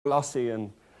glossy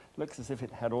and looks as if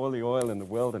it had all the oil in the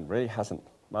world and really hasn't.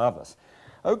 Marvelous.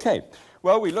 Okay,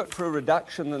 well, we looked for a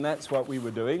reduction, and that's what we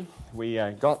were doing. We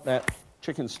got that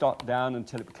chicken stock down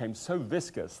until it became so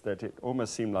viscous that it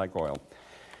almost seemed like oil.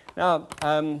 Now,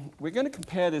 we're going to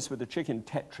compare this with the chicken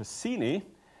tetrazzini.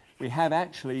 We have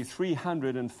actually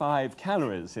 305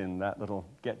 calories in that little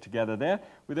get-together there,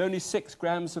 with only 6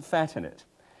 grams of fat in it.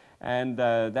 And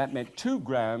that meant 2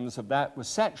 grams of that was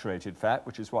saturated fat,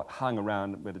 which is what hung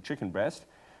around with a chicken breast.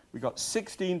 We got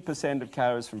 16% of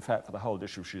calories from fat for the whole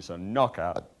dish, which is a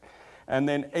knockout. And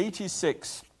then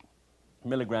 86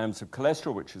 milligrams of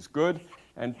cholesterol, which is good,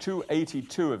 and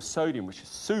 282 of sodium, which is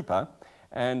super,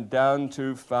 and down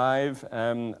to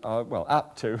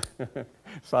up to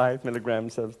 5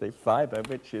 milligrams of the fiber,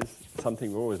 which is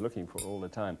something we're always looking for all the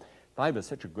time. Fiber is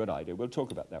such a good idea. We'll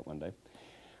talk about that one day.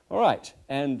 All right,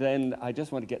 and then I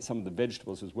just want to get some of the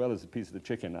vegetables as well as a piece of the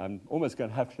chicken. I'm almost going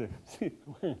to have to...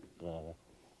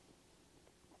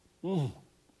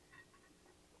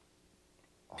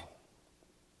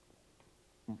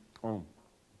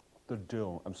 The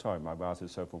dill. I'm sorry, my mouth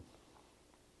is so full.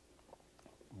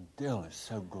 Dill is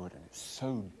so good, and it's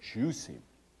so juicy.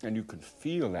 And you can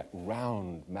feel that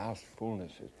round mouth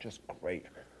fullness. It's just great.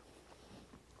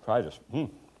 Try this.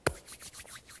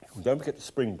 Don't forget the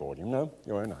springboard, you know,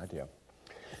 your own idea.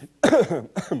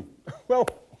 Well,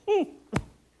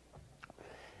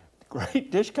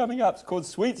 great dish coming up. It's called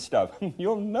sweet stuff. You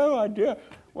have no idea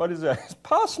what is it. It's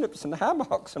parsnips and ham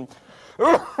hocks and...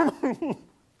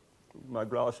 My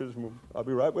glasses, I'll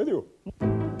be right with you.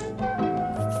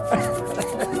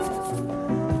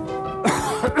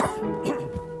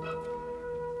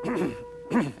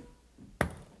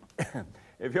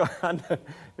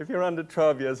 If you're under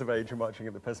 12 years of age and watching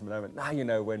at the present moment, now you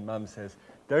know when Mum says,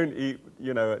 don't eat,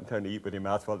 don't eat with your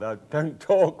mouth full. No, don't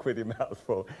talk with your mouth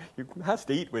full. You have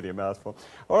to eat with your mouth full.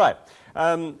 All right.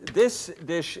 This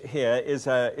dish here is,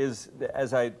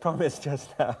 as I promised just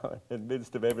now, in the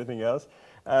midst of everything else,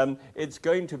 it's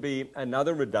going to be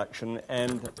another reduction,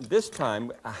 and this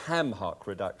time a ham hock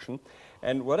reduction.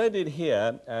 And what I did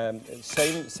here,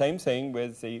 same thing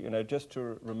with the, just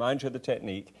to remind you of the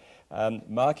technique,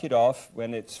 mark it off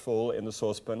when it's full in the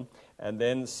saucepan, and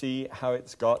then see how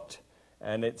it's got,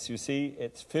 and you see,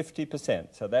 it's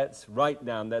 50%. So that's right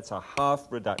down, that's a half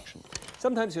reduction.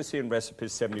 Sometimes you see in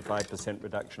recipes 75%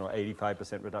 reduction or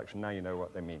 85% reduction. Now you know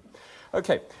what they mean.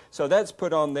 Okay, so that's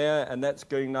put on there, and that's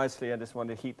going nicely. I just want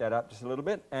to heat that up just a little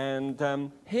bit.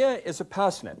 And here is a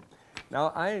parsnip.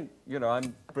 Now, I'm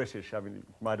British. I mean, you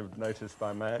might have noticed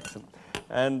by my accent.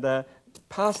 And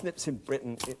parsnips in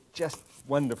Britain, it's just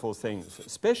wonderful things,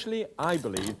 especially, I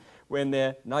believe, when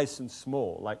they're nice and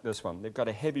small, like this one. They've got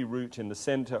a heavy root in the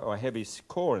center or a heavy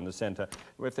core in the center.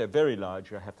 If they're very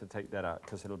large, you have to take that out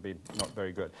because it'll be not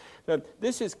very good. So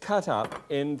this is cut up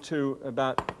into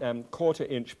about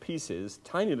quarter-inch pieces,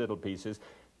 tiny little pieces,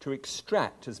 to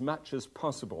extract as much as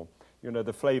possible,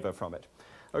 the flavor from it.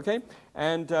 Okay?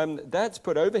 And that's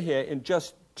put over here in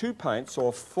just 2 pints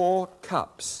or 4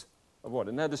 cups of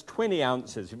water. Now, there's 20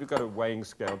 ounces. If you've got a weighing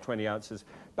scale, 20 ounces,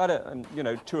 about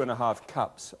 2.5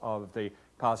 cups of the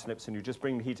parsnips, and you just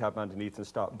bring the heat up underneath and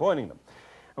start boiling them.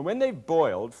 And when they've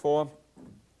boiled for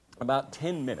about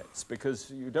 10 minutes, because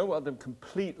you don't want them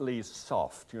completely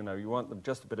soft, you want them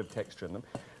just a bit of texture in them,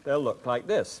 they'll look like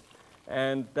this.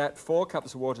 And that 4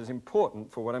 cups of water is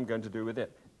important for what I'm going to do with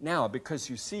it. Now, because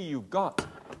you see you've got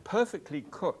perfectly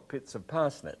cooked bits of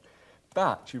parsnip,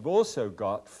 but you've also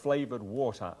got flavored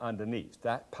water underneath.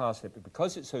 That parsnip,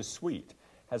 because it's so sweet,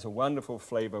 has a wonderful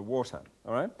flavor water,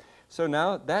 all right? So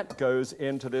now that goes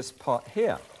into this pot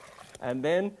here. And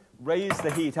then raise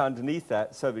the heat underneath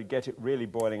that so we get it really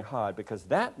boiling hard, because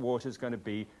that water is going to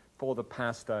be for the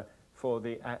pasta, for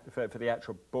the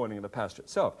actual boiling of the pasta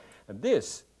itself. And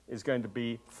this is going to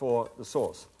be for the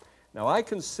sauce. Now I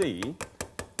can see,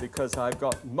 because I've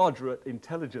got moderate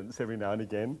intelligence every now and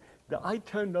again, that I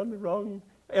turned on the wrong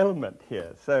element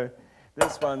here. So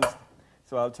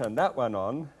I'll turn that one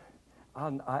on.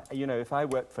 And if I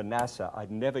worked for NASA,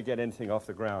 I'd never get anything off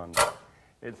the ground.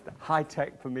 It's high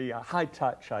tech for me, high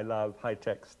touch. I love high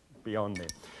tech's beyond me.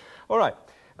 All right,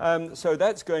 so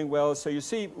that's going well. So you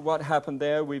see what happened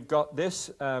there. We've got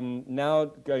this now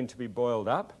going to be boiled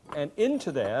up, and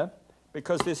into there,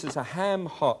 because this is a ham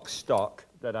hock stock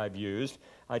that I've used,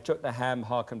 I took the ham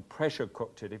hock and pressure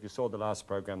cooked it. If you saw the last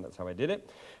program, that's how I did it.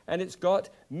 And it's got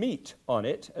meat on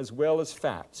it as well as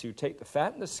fat. So you take the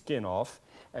fat and the skin off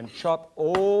and chop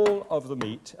all of the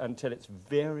meat until it's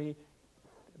very,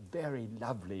 very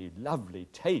lovely, lovely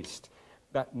taste,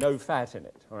 but no fat in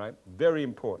it, all right? Very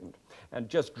important. And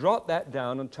just drop that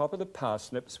down on top of the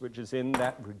parsnips, which is in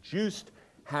that reduced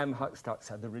ham hock stock.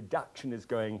 So the reduction is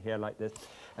going here like this.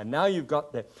 And now you've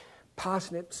got the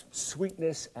parsnips,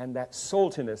 sweetness, and that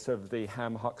saltiness of the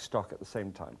ham hock stock at the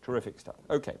same time. Terrific stuff.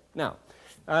 Okay, now,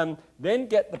 then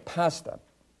get the pasta.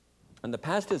 And the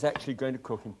pasta is actually going to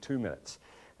cook in 2 minutes.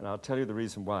 And I'll tell you the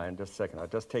reason why in just a second. I'll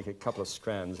just take a couple of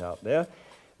strands out there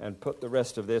and put the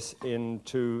rest of this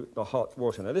into the hot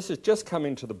water. Now, this is just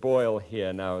coming to the boil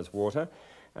here now as water.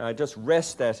 And I just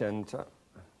rest that and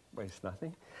waste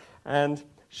nothing. And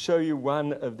show you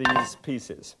one of these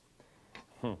pieces.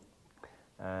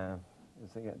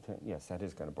 Yes, that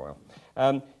is going to boil.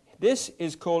 This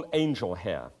is called angel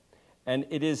hair. And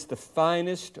it is the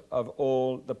finest of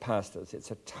all the pastas. It's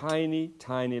a tiny,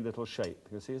 tiny little shape.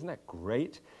 You see, isn't that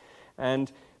great?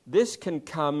 And this can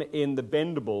come in the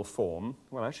bendable form.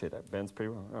 Well, actually, that bends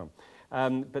pretty well.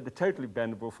 But the totally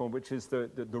bendable form, which is the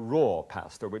raw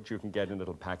pasta, which you can get in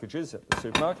little packages at the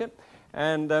supermarket.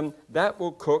 And that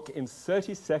will cook in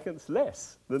 30 seconds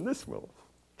less than this will.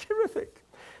 Terrific.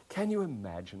 Can you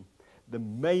imagine the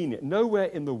mania? Nowhere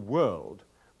in the world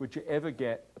would you ever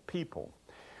get people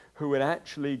who would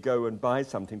actually go and buy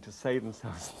something to save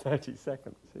themselves 30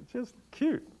 seconds. It's just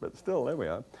cute, but still, there we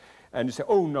are. And you say,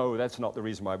 oh, no, that's not the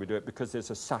reason why we do it, because there's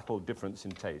a subtle difference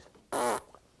in taste.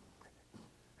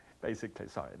 Basically,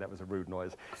 sorry, that was a rude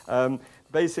noise.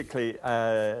 Basically,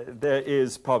 there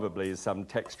is probably some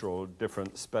textural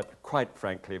difference, but quite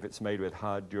frankly, if it's made with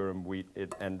hard durum wheat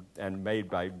and made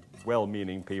by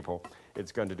well-meaning people,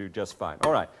 it's going to do just fine.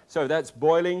 All right, so that's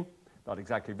boiling. Not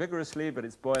exactly vigorously, but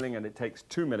it's boiling, and it takes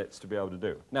 2 minutes to be able to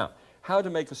do. Now, how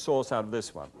to make a sauce out of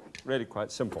this one? Really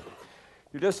quite simple.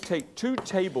 You just take 2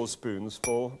 tablespoons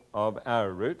full of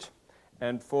arrowroot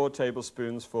and 4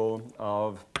 tablespoons full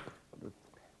of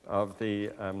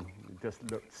the,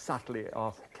 just look subtly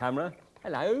off camera.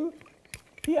 Hello?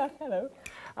 Yeah, hello.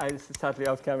 I just subtly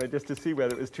off camera just to see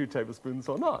whether it was 2 tablespoons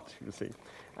or not, you see.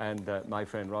 And my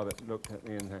friend Robert looked at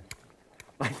me and said,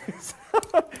 like this.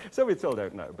 So we still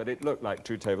don't know, but it looked like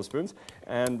 2 tablespoons,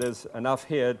 and there's enough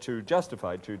here to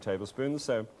justify 2 tablespoons,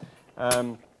 so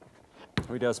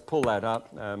we just pull that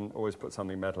up, always put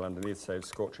something metal underneath, saves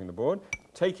scorching the board,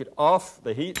 take it off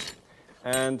the heat,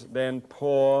 and then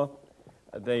pour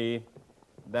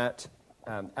that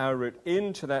arrowroot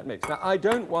into that mix. Now, I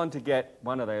don't want to get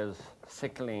one of those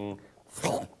sickling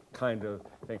kind of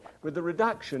thing. With the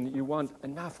reduction, you want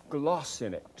enough gloss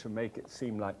in it to make it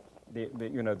seem like the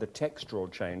textural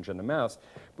change in the mouth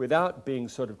without being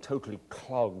sort of totally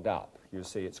clogged up. You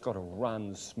see, it's got to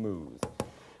run smooth.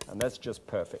 And that's just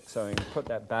perfect. So you can put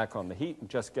that back on the heat and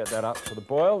just get that up to the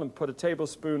boil and put a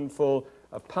tablespoonful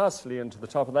of parsley into the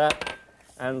top of that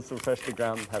and some freshly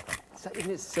ground pepper. So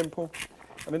isn't it simple?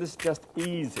 I mean, this is just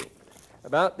easy.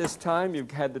 About this time,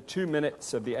 you've had the 2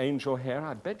 minutes of the angel hair.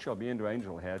 I bet you'll be into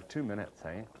angel hair. 2 minutes,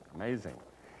 eh? Amazing.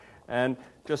 And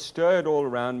just stir it all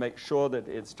around, make sure that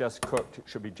it's just cooked. It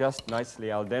should be just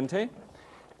nicely al dente,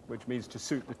 which means to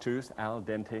suit the tooth, al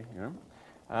dente, you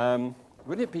know.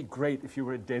 Wouldn't it be great if you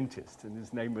were a dentist and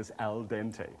his name was al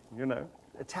dente, you know,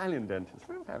 Italian dentist.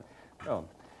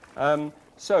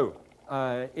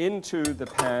 Into the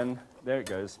pan, there it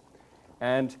goes.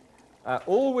 And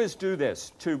always do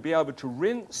this to be able to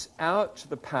rinse out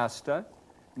the pasta.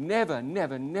 Never,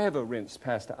 never, never rinse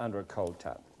pasta under a cold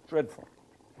tap. Dreadful.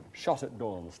 Shot at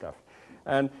dawn stuff.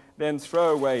 And then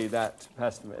throw away that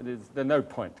pasta. There's no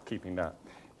point keeping that.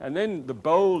 And then the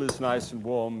bowl is nice and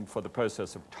warm for the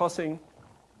process of tossing.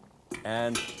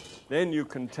 And then you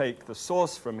can take the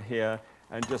sauce from here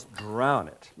and just drown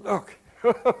it. Look.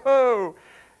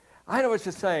 I know what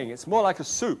you're saying. It's more like a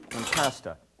soup than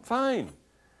pasta. Fine.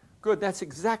 Good. That's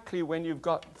exactly when you've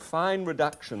got fine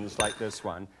reductions like this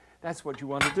one. That's what you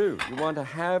want to do. You want to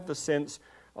have the sense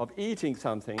of eating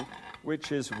something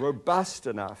which is robust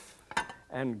enough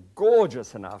and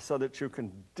gorgeous enough so that you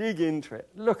can dig into it.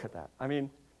 Look at that. I mean,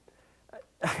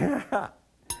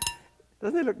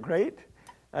 doesn't it look great?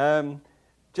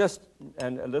 Just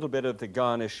and a little bit of the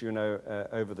garnish, you know,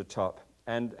 over the top.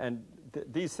 And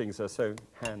these things are so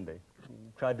handy.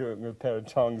 Try doing it with a pair of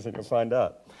tongs and you'll find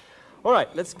out. All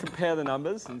right, let's compare the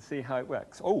numbers and see how it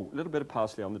works. Oh, a little bit of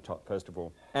parsley on the top, first of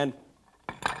all. And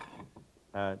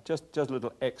just a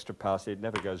little extra parsley, it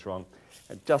never goes wrong.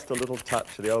 And just a little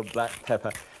touch of the old black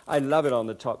pepper. I love it on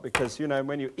the top because, you know,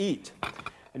 when you eat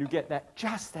and you get that,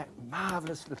 just that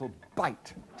marvelous little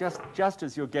bite, just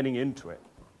as you're getting into it.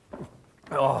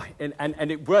 Oh,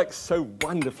 and it works so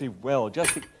wonderfully well,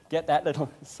 just to get that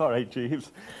little, sorry,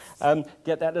 Jeeves,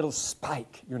 get that little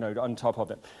spike, you know, on top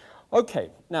of it. Okay,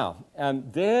 now,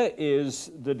 there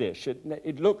is the dish.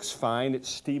 It looks fine, it's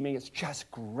steaming, it's just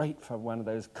great for one of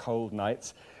those cold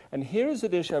nights. And here is a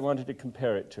dish I wanted to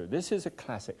compare it to. This is a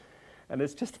classic. And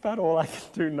it's just about all I can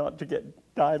do not to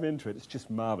dive into it. It's just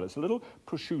marvelous. A little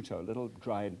prosciutto, a little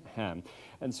dried ham,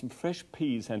 and some fresh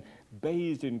peas and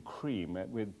bathed in cream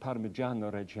with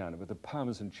Parmigiano Reggiano, with the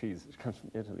Parmesan cheese that comes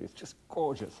from Italy. It's just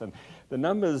gorgeous. And the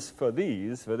numbers for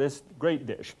this great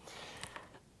dish,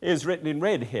 is written in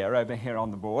red here, over here on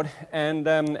the board. And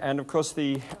of course,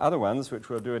 the other ones, which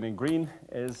we'll do it in green,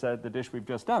 is the dish we've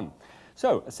just done.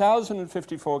 So,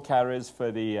 1,054 calories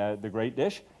for the great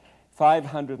dish,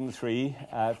 503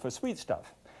 for sweet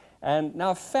stuff. And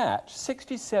now fat,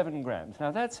 67 grams.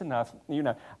 Now that's enough. You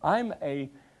know, I'm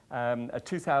a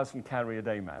 2,000 calorie a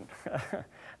day man.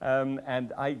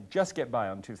 And I just get by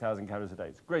on 2,000 calories a day.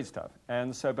 It's great stuff.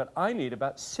 And so, but I need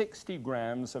about 60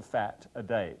 grams of fat a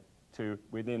day to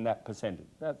within that percentage,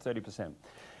 about 30%.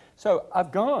 So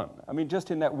I've gone. I mean,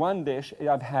 just in that one dish,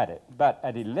 I've had it. But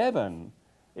at 11,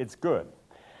 it's good.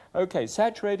 Okay,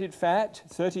 saturated fat,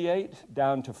 38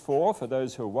 down to 4 for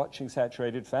those who are watching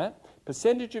saturated fat.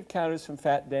 Percentage of calories from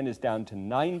fat then is down to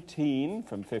 19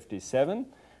 from 57,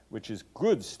 which is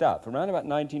good stuff, around about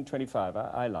 1925,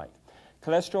 I like.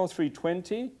 Cholesterol,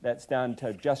 320, that's down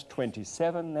to just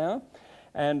 27 now.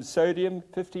 And sodium,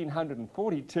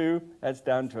 1,542, that's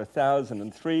down to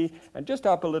 1,003, and just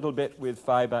up a little bit with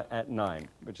fiber at 9,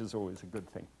 which is always a good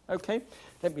thing. Okay,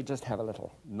 let me just have a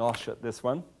little nosh at this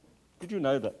one. Did you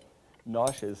know that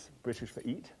nosh is British for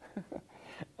eat?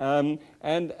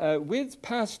 With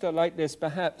pasta like this,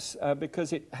 perhaps,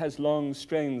 because it has long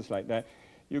strains like that,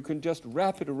 you can just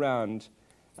wrap it around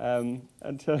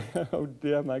until, oh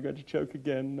dear, am I going to choke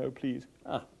again? No, please.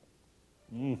 Ah.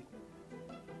 Mm.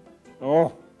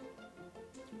 Oh.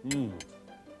 Mm.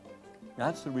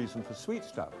 That's the reason for sweet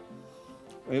stuff.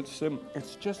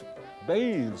 It's just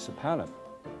bathes the palate.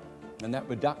 And that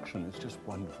reduction is just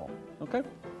wonderful. Okay?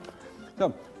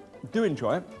 So, do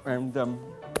enjoy it, and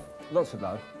lots of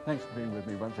love. Thanks for being with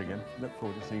me once again. Look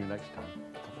forward to seeing you next time.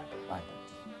 Bye.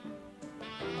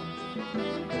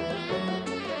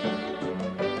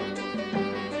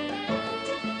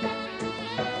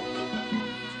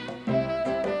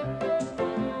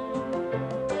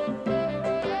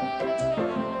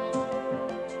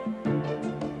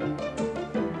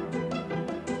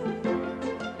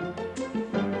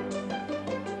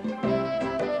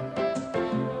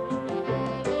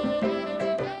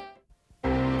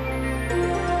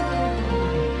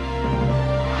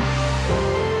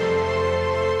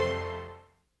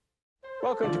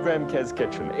 Welcome to Graham Kerr's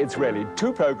Kitchen. It's really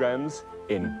 2 programs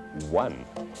in 1.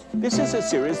 This is a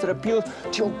series that appeals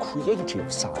to your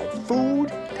creative side. Food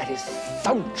that is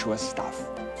sumptuous stuff.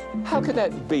 How could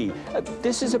that be?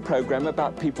 This is a program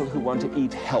about people who want to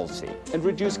eat healthy and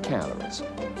reduce calories.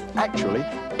 Actually,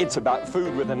 it's about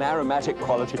food with an aromatic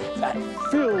quality that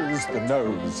fills the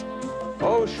nose.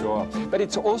 Oh, sure. But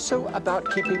it's also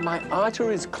about keeping my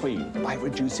arteries clean by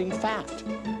reducing fat.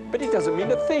 But it doesn't mean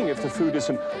a thing if the food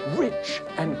isn't rich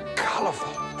and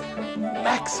colorful.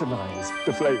 Maximize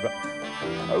the flavor.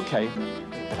 Okay,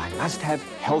 but I must have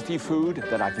healthy food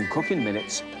that I can cook in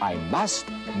minutes. I must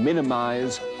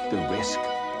minimize the risk.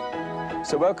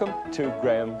 So welcome to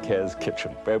Graham Kerr's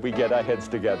Kitchen, where we get our heads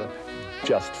together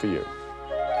just for you.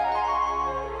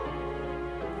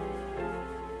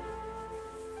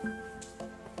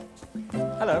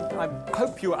 Hello, I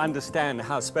hope you understand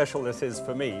how special this is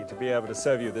for me to be able to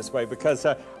serve you this way, because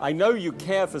I know you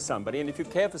care for somebody, and if you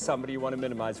care for somebody, you want to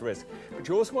minimize risk. But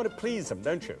you also want to please them,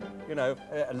 don't you? You know,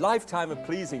 a lifetime of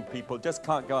pleasing people just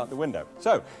can't go out the window.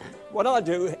 So what I'll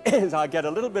do is I'll get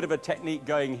a little bit of a technique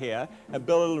going here and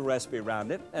build a little recipe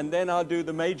around it, and then I'll do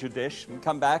the major dish and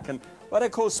come back and what I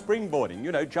call springboarding,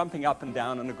 you know, jumping up and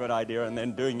down on a good idea and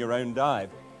then doing your own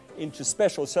dive into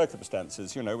special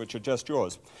circumstances, you know, which are just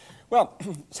yours. Well,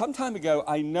 some time ago,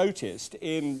 I noticed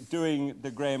in doing the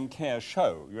Graham Kerr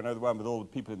show, you know, the one with all the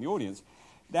people in the audience,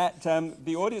 that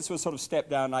the audience was sort of stepped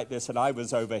down like this, and I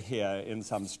was over here in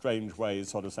some strange way,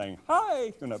 sort of saying,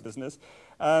 hi, you know, business,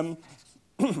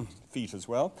 feet as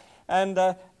well. And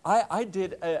I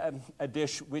did a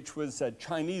dish which was a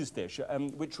Chinese dish,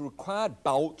 which required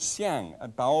bao xiang.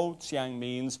 And bao xiang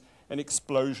means an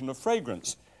explosion of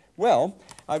fragrance. Well,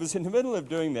 I was in the middle of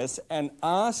doing this and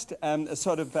asked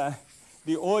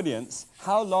the audience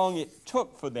how long it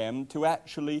took for them to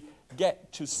actually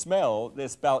get to smell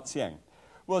this bao xiang.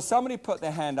 Well, somebody put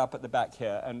their hand up at the back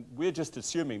here, and we're just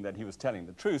assuming that he was telling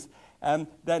the truth,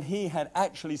 that he had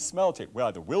actually smelt it,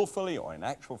 whether willfully or in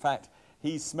actual fact,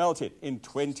 he smelt it in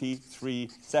 23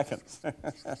 seconds.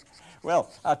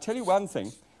 Well, I'll tell you one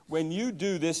thing. When you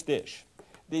do this dish,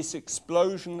 this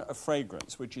explosion of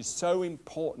fragrance, which is so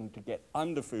important to get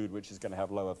under food, which is going to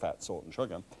have lower fat, salt, and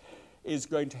sugar, is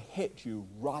going to hit you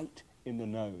right in the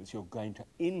nose. You're going to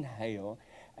inhale,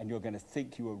 and you're going to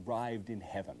think you arrived in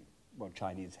heaven. Well,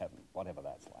 Chinese heaven, whatever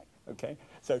that's like. Okay?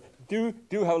 So do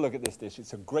have a look at this dish.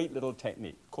 It's a great little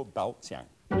technique called bao jiang.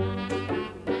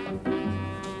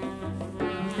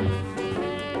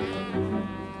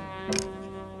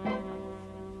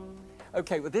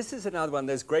 Okay, well, this is another one.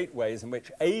 There's great ways in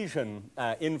which Asian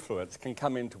influence can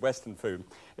come into Western food.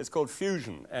 It's called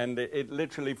fusion, and it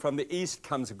literally, from the East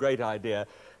comes a great idea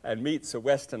and meets a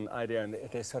Western idea, and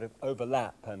they sort of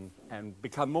overlap and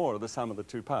become more of the sum of the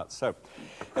two parts. So,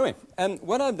 anyway,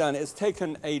 what I've done is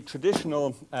taken a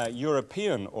traditional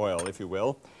European oil, if you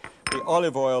will, the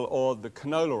olive oil or the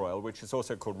canola oil, which is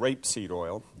also called rapeseed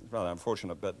oil. It's rather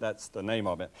unfortunate, but that's the name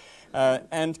of it.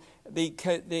 And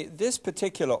this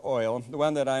particular oil, the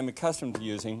one that I'm accustomed to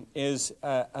using, is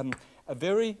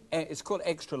it's called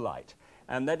extra light.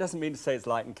 And that doesn't mean to say it's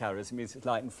light in calories, it means it's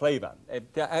light in flavor.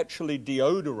 It actually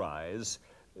deodorize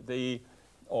the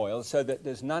oil so that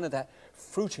there's none of that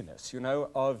fruitiness, you know,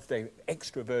 of the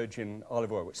extra virgin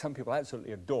olive oil, which some people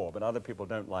absolutely adore, but other people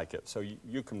don't like it. So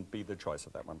you can be the choice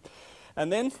of that one.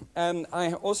 And then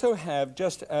I also have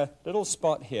just a little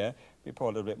spot here. Let me pour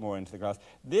a little bit more into the glass.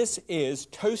 This is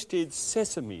toasted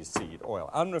sesame seed oil,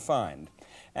 unrefined.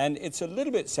 And it's a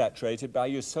little bit saturated, but I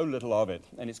use so little of it.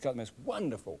 And it's got the most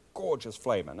wonderful, gorgeous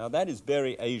flavor. Now, that is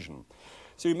very Asian.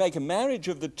 So you make a marriage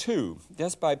of the two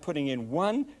just by putting in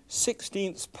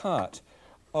 1/16th part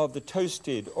of the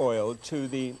toasted oil to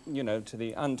the, to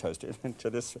the untoasted, to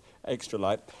this extra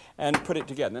light, and put it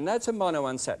together. And that's a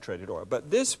monounsaturated oil. But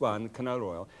this one, canola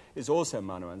oil, is also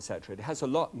monounsaturated. It has a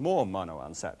lot more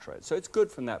monounsaturated. So it's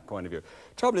good from that point of view.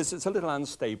 Trouble is, it's a little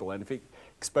unstable, and if it's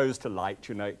exposed to light,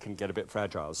 it can get a bit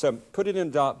fragile. So put it in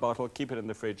a dark bottle, keep it in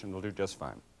the fridge, and it'll do just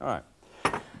fine. All right.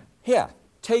 Here.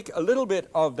 Take a little bit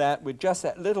of that with just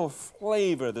that little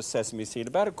flavor of the sesame seed,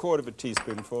 about 1/4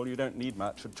 teaspoonful. You don't need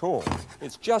much at all.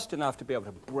 It's just enough to be able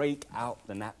to break out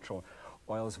the natural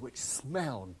oils, which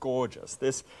smell gorgeous,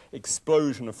 this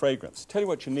explosion of fragrance. Tell you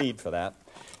what you need for that.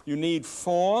 You need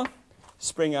 4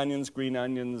 spring onions, green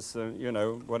onions,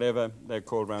 whatever they're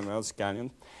called around the world, scallions.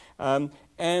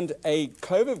 And a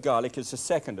clove of garlic is the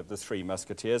second of the 3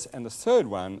 musketeers, and the third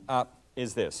one up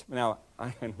is this. Now,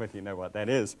 I don't really know what that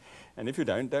is, and if you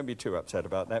don't be too upset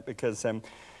about that, because, some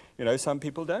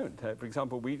people don't. For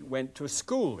example, we went to a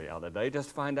school the other day just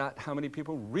to find out how many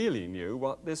people really knew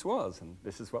what this was, and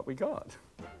this is what we got.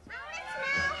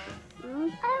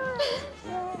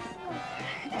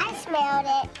 I smelled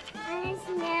it.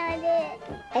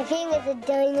 I think it's a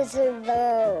dinosaur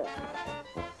bone.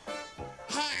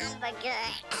 Hamburger.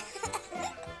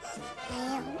 I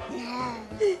don't know.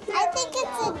 I think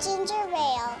it's a ginger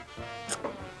ale.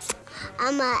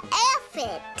 I'm an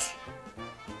elephant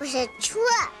with a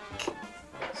truck.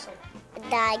 A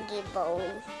doggy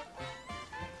bone.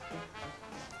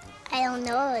 I don't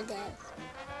know what it is.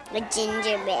 A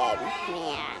gingerbread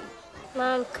man.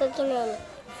 Mom, cooking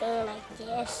anything like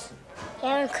this. I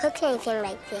haven't cooked anything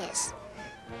like this.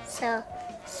 So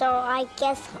I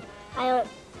guess I don't.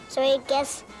 So I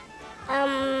guess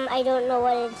I don't know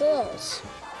what it is.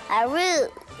 A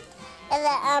root. Is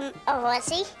it a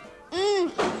horsey? I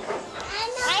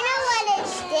know what it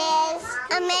is.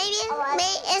 Maybe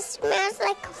it smells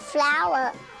like a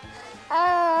flower. A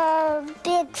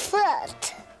big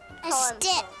foot. A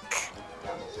stick.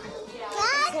 It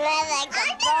smells like a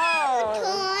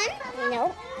bone. No,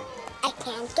 I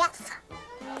can't guess.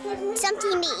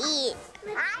 Something to eat.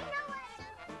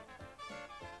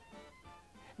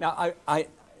 Now,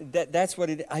 that's what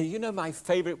it is. My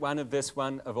favorite one of this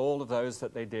one, of all of those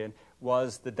that they did,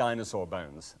 was the dinosaur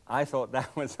bones. I thought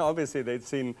that was, obviously they'd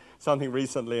seen something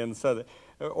recently, and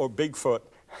or Bigfoot.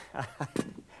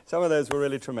 Some of those were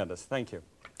really tremendous. Thank you.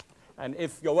 And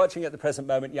if you're watching at the present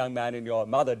moment, young man, and your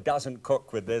mother doesn't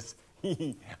cook with this,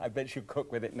 I bet she'll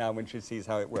cook with it now when she sees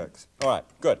how it works. All right,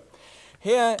 good.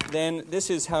 Here, then, this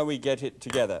is how we get it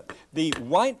together. The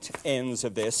white ends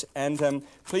of this, and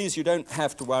please, you don't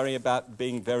have to worry about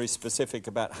being very specific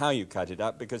about how you cut it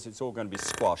up, because it's all going to be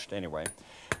squashed anyway.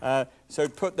 So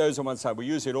put those on one side. We'll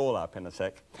use it all up in a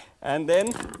sec. And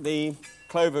then the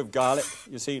clove of garlic,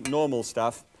 you see, normal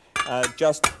stuff.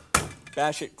 Just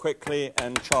bash it quickly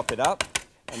and chop it up,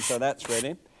 and so that's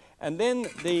ready. And then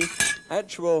the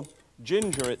actual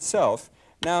ginger itself.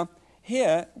 Now,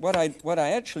 here, what I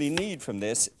actually need from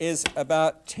this is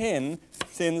about 10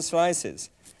 thin slices.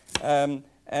 And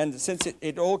since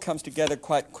it all comes together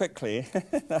quite quickly,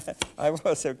 I've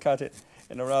also cut it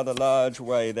in a rather large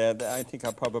way there. I think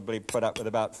I'll probably put up with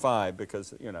about 5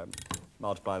 because,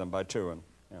 multiply them by 2. And,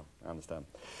 I understand.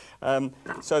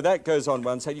 So that goes on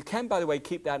one side. You can, by the way,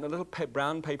 keep that in a little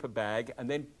brown paper bag and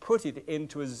then put it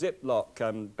into a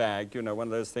Ziploc bag, you know, one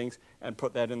of those things, and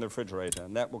put that in the refrigerator.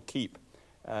 And that will keep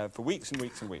for weeks and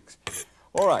weeks and weeks.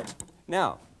 All right.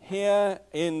 Now, here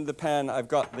in the pan, I've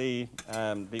got the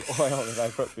oil that I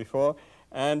put before.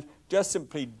 And just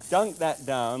simply dunk that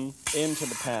down into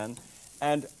the pan.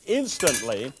 And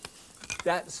instantly,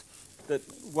 that's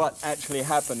what actually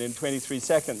happened in 23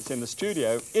 seconds in the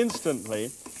studio.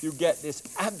 Instantly, you get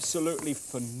this absolutely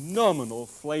phenomenal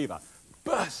flavor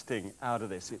bursting out of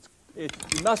this. You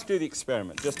must do the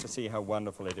experiment just to see how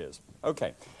wonderful it is.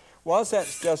 Okay, whilst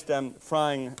that's just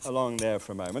frying along there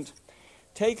for a moment,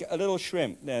 take a little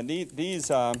shrimp. Now,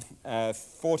 these are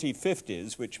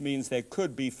 40/50s, which means there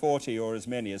could be 40 or as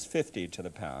many as 50 to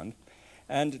the pound.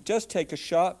 And just take a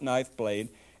sharp knife blade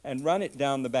and run it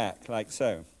down the back like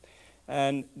so.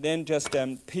 And then just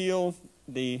peel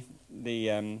the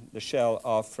shell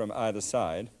off from either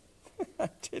side. I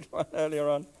did one earlier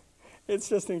on. It's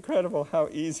just incredible how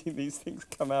easy these things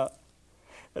come out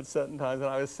at certain times, and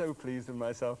I was so pleased with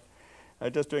myself.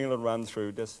 Just doing a little run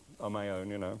through just on my own,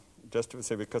 you know, just to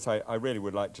say, because I really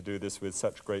would like to do this with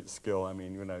such great skill. I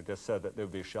mean, you know, just so that there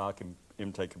would be a sharp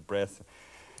intake of breath.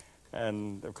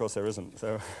 And, of course, there isn't.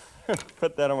 So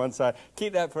put that on one side.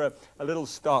 Keep that for a little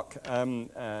stock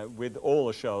with all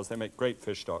the shells. They make great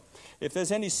fish stock. If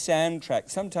there's any sand track,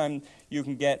 sometimes you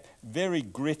can get very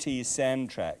gritty sand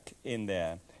track in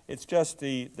there. It's just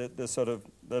the sort of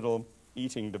little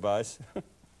eating device.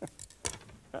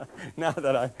 Now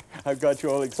that I've got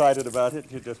you all excited about it,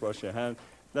 you just wash your hands.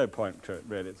 No point to it,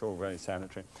 really. It's all very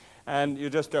sanitary. And you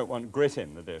just don't want grit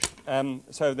in the dish.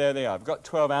 So there they are. I've got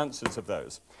 12 ounces of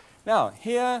those. Now,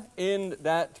 here in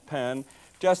that pan,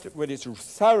 just when it's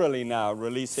thoroughly now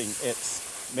releasing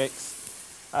its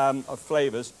mix of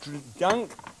flavors,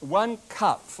 dunk 1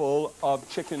 cupful of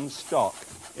chicken stock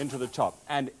into the top.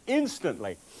 And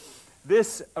instantly,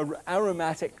 this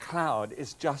aromatic cloud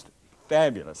is just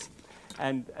fabulous.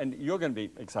 And you're going to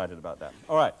be excited about that.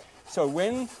 All right. So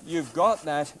when you've got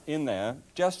that in there,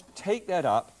 just take that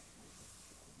up.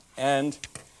 And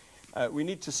we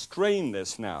need to strain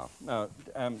this now. Now,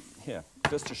 here,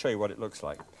 just to show you what it looks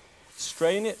like.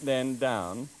 Strain it then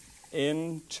down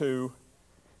into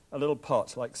a little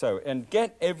pot like so. And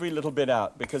get every little bit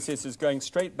out, because this is going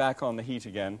straight back on the heat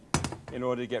again in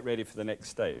order to get ready for the next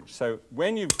stage. So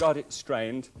when you've got it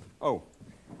strained,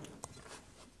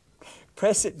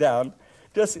 press it down.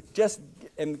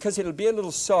 And because it'll be a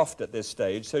little soft at this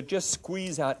stage, so just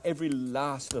squeeze out every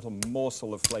last little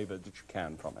morsel of flavor that you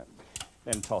can from it.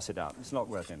 Then toss it out. It's not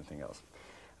worth anything else.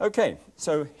 Okay,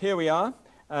 so here we are.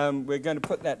 We're going to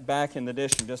put that back in the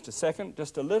dish in just a second.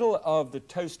 Just a little of the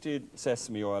toasted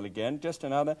sesame oil again. Just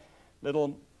another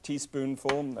little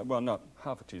teaspoonful. Well, not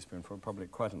half a teaspoonful, probably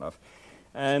quite enough.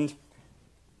 And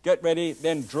get ready,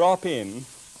 then drop in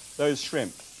those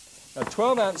shrimp. Now,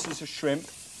 12 ounces of shrimp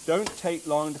don't take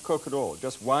long to cook at all.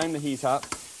 Just wind the heat up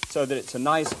so that it's a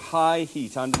nice high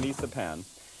heat underneath the pan.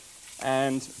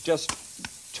 And just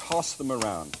toss them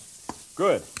around.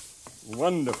 Good.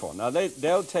 Wonderful. Now,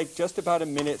 they'll take just about a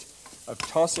minute of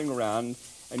tossing around,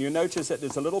 and you notice that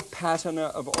there's a little pattern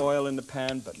of oil in the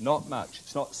pan, but not much.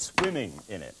 It's not swimming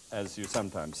in it, as you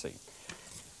sometimes see.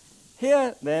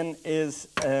 Here, then, is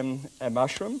a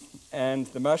mushroom, and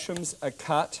the mushrooms are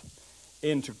cut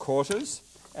into quarters,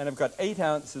 and I've got 8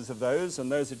 ounces of those,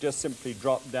 and those are just simply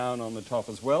dropped down on the top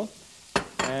as well,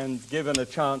 and given a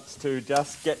chance to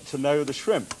just get to know the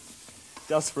shrimp.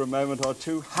 Just for a moment or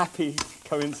two, happy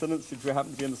coincidence if you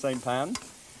happen to be in the same pan.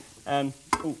 And,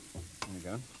 there you go.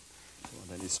 Don't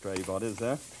want any stray bodies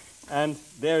there. And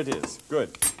there it is.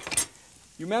 Good.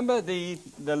 You remember the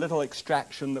little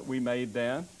extraction that we made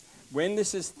there? When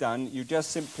this is done, you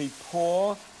just simply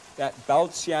pour that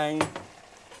baoziang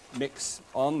mix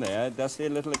on there. That's their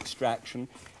little extraction.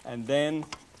 And then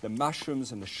the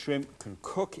mushrooms and the shrimp can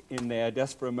cook in there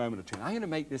just for a moment or two. I'm going to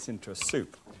make this into a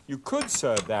soup. You could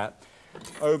serve that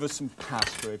over some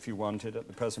pasta if you wanted at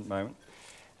the present moment.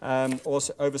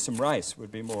 Also over some rice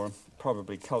would be more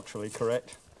probably culturally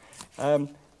correct.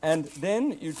 And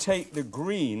then you take the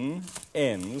green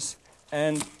ends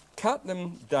and cut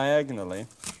them diagonally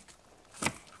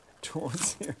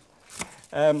towards you,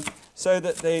 so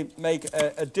that they make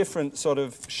a different sort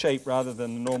of shape rather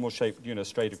than the normal shape, you know,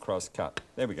 straight across cut.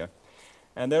 There we go.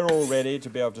 And they're all ready to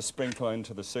be able to sprinkle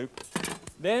into the soup.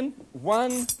 Then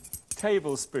 1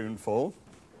 tablespoonful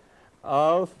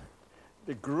of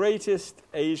the greatest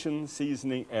Asian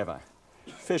seasoning ever,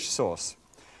 fish sauce.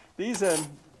 These are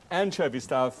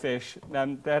anchovy-style fish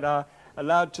that are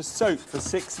allowed to soak for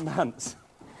 6 months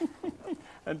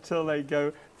until they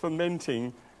go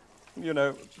fermenting, you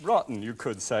know, rotten, you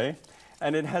could say.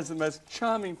 And it has the most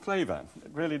charming flavor. It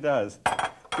really does.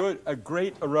 A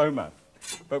great aroma.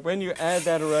 But when you add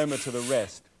that aroma to the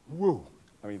rest, woo,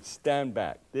 I mean, stand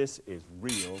back. This is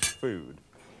real food.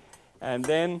 And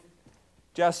then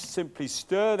just simply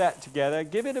stir that together.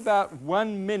 Give it about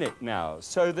 1 minute now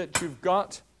so that you've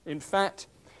got, in fact,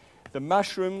 the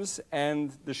mushrooms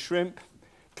and the shrimp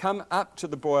come up to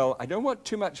the boil. I don't want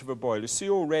too much of a boil. You see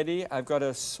already I've got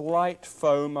a slight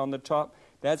foam on the top.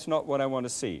 That's not what I want to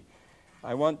see.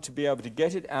 I want to be able to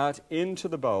get it out into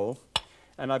the bowl,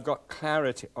 and I've got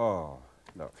clarity. Oh,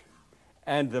 look.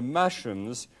 And the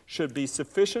mushrooms should be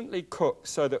sufficiently cooked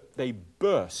so that they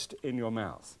burst in your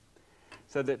mouth,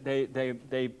 so that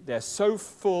they're so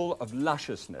full of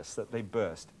lusciousness that they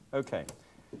burst. Okay.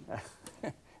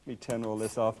 Let me turn all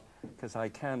this off, because I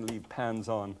can leave pans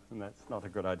on, and that's not a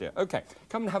good idea. Okay,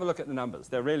 come and have a look at the numbers.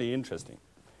 They're really interesting.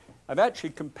 I've actually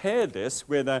compared this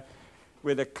with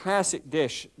a classic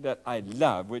dish that I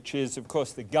love, which is, of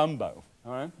course, the gumbo.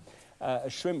 All right?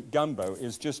 A shrimp gumbo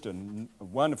is just a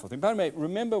wonderful thing. By the way,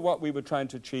 remember what we were trying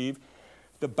to achieve?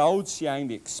 The baoziang,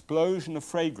 the explosion of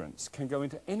fragrance, can go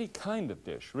into any kind of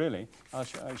dish, really. I'll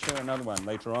show another one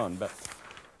later on. But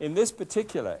in this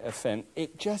particular event,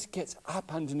 it just gets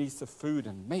up underneath the food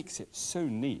and makes it so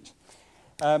neat.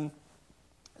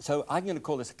 So I'm going to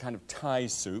call this a kind of Thai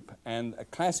soup, and a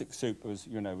classic soup was,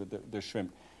 you know, with the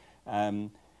shrimp,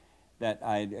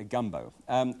 gumbo.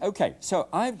 Okay, so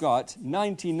I've got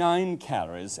 99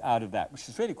 calories out of that, which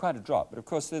is really quite a drop, but of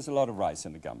course there's a lot of rice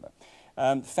in the gumbo.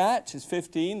 Fat is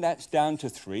 15, that's down to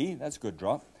 3, that's a good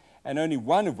drop, and only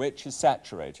 1 of which is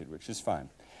saturated, which is fine.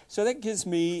 So that gives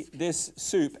me this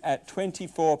soup at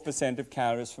 24% of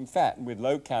calories from fat. And with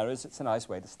low calories, it's a nice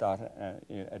way to start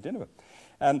a dinner.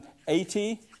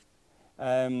 80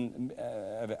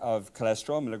 of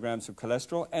cholesterol, milligrams of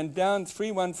cholesterol, and down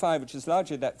 315, which is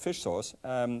largely that fish sauce,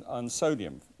 on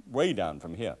sodium, way down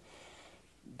from here.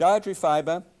 Dietary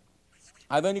fiber,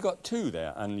 I've only got 2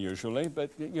 there, unusually,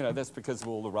 but, you know, that's because of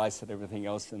all the rice and everything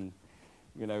else in,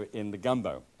 you know, in the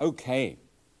gumbo. Okay.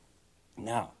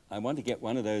 Now, I want to get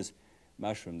one of those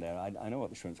mushroom there. I know what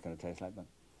the shrimp's going to taste like, but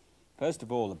first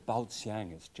of all, the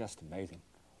baoziang is just amazing.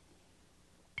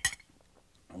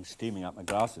 I'm steaming up my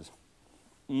glasses.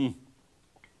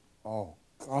 Oh,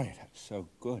 God, that's so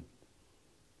good.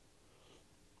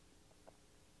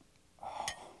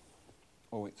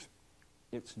 Oh,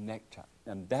 it's nectar.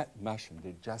 And that mushroom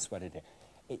did just what it did.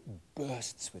 It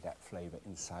bursts with that flavor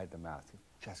inside the mouth. You've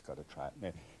just got to try it.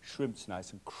 The shrimp's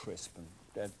nice and crisp and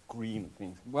they're green and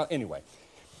things. Well, anyway,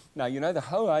 now, you know, the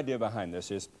whole idea behind this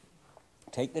is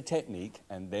take the technique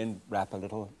and then wrap a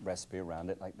little recipe around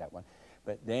it like that one.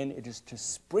 But then it is to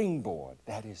springboard.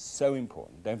 That is so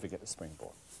important. Don't forget the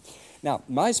springboard. Now,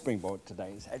 my springboard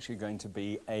today is actually going to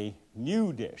be a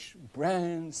new dish,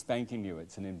 brand spanking new.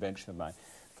 It's an invention of mine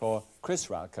for Chris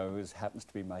Ralco, who happens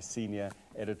to be my senior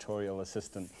editorial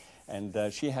assistant. And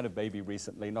she had a baby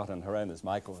recently, not on her own, as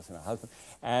Michael was and her husband,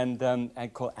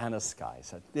 and called Anna Sky.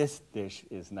 So this dish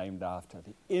is named after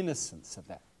the innocence of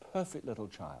that perfect little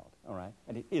child, all right?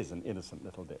 And it is an innocent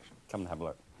little dish. Come and have a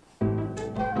look.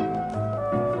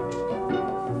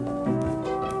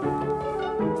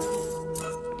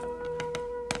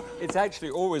 It's actually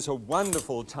always a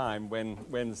wonderful time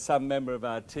when some member of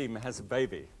our team has a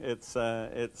baby. It's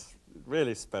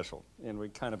really special, and we're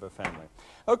kind of a family.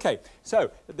 Okay, so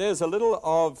there's a little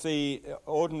of the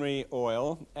ordinary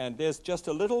oil, and there's just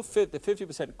a little, the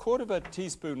 50%, quarter of a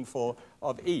teaspoonful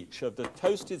of each of the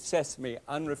toasted sesame,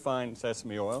 unrefined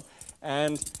sesame oil,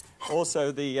 and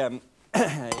also the,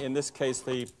 in this case,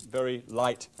 the very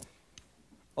light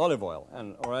olive oil.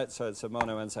 And all right, so it's a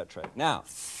monounsaturated. Now,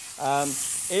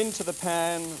 into the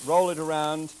pan, roll it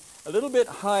around. A little bit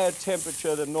higher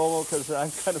temperature than normal because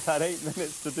I've got about 8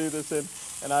 minutes to do this in,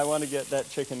 and I want to get that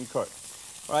chicken cooked.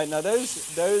 All right, now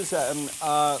those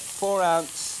are 4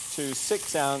 ounce to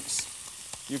 6 ounce.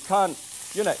 You can't,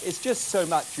 you know, it's just so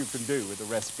much you can do with the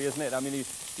recipe, isn't it? I mean,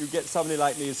 you get somebody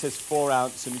like me who says 4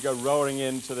 ounce, and you go roaring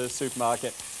into the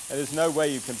supermarket, and there's no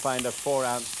way you can find a 4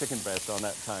 ounce chicken breast on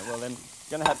that time. Well, then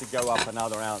you're going to have to go up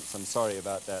another ounce. I'm sorry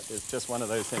about that. It's just one of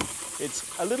those things. It's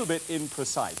a little bit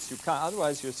imprecise. You can't,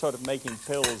 otherwise you're sort of making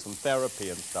pills and therapy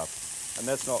and stuff. And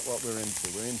that's not what we're into.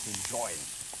 We're into enjoying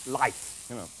life,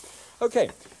 you know. Okay,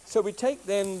 so we take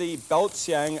then the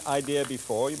baoziang idea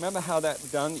before. You remember how that's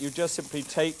done? You just simply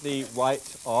take the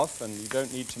white off, and you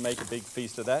don't need to make a big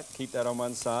feast of that. Keep that on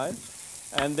one side.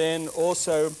 And then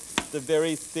also the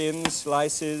very thin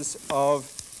slices of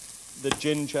the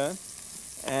ginger.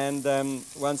 And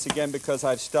once again, because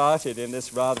I've started in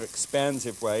this rather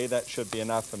expansive way, that should be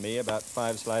enough for me, about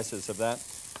 5 slices of that.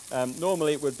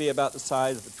 Normally it would be about the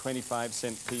size of a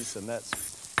 25-cent piece, and that's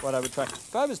what I would try.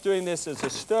 If I was doing this as a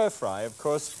stir fry, of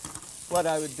course, what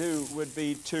I would do would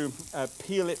be to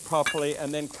peel it properly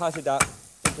and then cut it up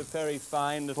into very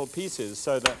fine little pieces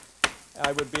so that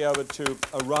I would be able to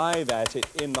arrive at it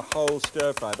in the whole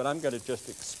stir fry. But I'm going to just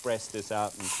express this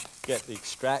out and get the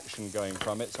extraction going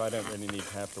from it, so I don't really need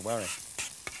to have to worry.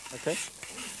 Okay?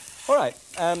 All right,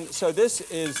 so this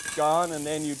is gone, and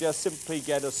then you just simply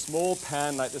get a small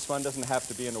pan like this one. Doesn't have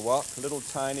to be in a wok. A little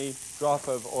tiny drop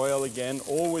of oil again,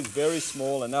 always very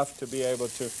small, enough to be able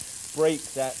to break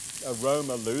that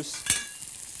aroma loose.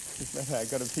 I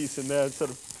got a piece in there,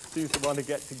 sort of seems to want to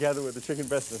get together with the chicken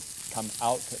breast and come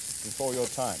out before your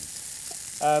time.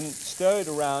 Stir it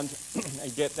around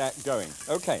and get that going.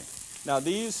 Okay, now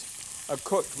these are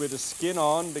cooked with the skin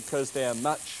on because they are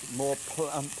much more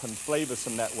plump and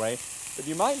flavoursome that way. But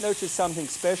you might notice something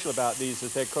special about these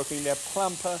as they're cooking. They're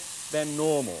plumper than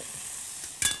normal.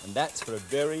 And that's for a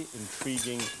very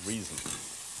intriguing reason.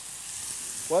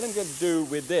 What I'm going to do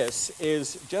with this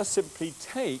is just simply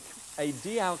take a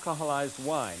de-alcoholized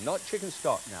wine, not chicken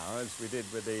stock now, as we did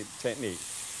with the technique,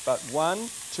 but 1,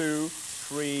 2,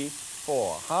 3,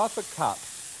 4, half a cup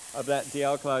of that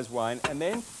de-alcoholized wine, and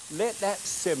then let that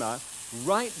simmer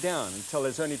right down until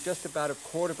there's only just about a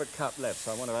quarter of a cup left.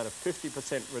 So I want about a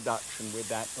 50% reduction with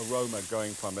that aroma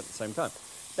going from it at the same time.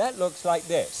 That looks like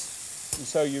this. And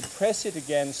so you press it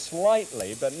again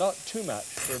slightly, but not too much,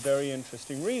 for a very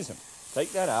interesting reason.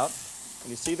 Take that out, and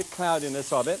you see the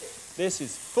cloudiness of it. This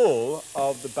is full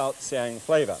of the baltsiang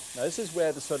flavor. Now this is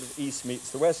where the sort of East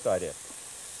meets the West idea.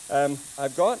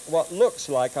 I've got what looks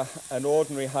like an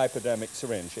ordinary hypodermic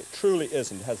syringe. It truly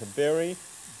isn't. It has a very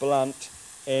blunt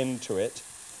end to it.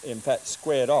 In fact,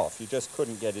 squared off. You just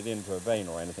couldn't get it into a vein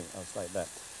or anything else like that.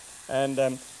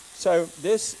 And so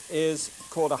this is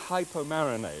called a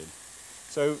hypomarinade.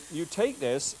 So you take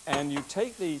this and you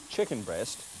take the chicken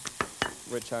breast,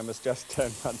 which I must just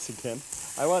turn once again.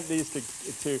 I want these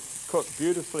to cook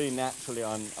beautifully naturally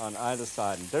on either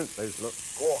side. And don't those look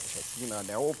gorgeous? You know,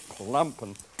 they're all plump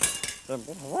and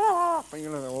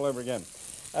all over again.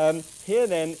 Here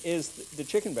then is the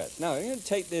chicken breast. Now I'm going to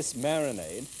take this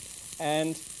marinade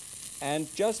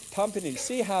and just pump it in.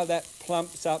 See how that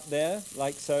plumps up there,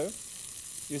 like so?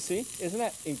 You see? Isn't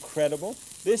that incredible?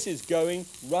 This is going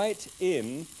right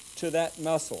in to that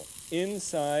muscle,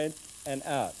 inside and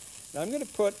out. Now I'm going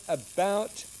to put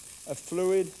about a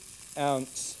fluid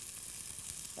ounce,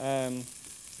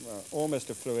 well, almost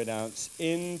a fluid ounce,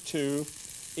 into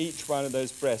each one of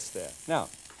those breasts there. Now,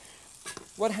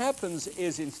 what happens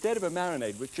is instead of a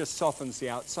marinade, which just softens the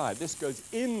outside, this goes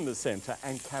in the center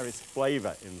and carries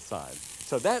flavor inside.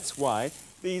 So that's why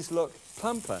these look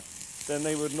plumper than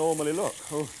they would normally look.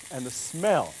 Oh, and the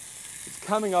smell. It's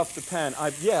coming off the pan.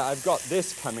 I've got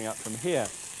this coming up from here,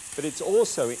 but it's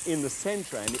also in the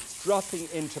center and it's dropping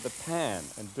into the pan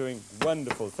and doing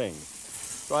wonderful things.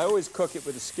 So I always cook it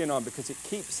with the skin on because it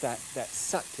keeps that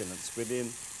succulence within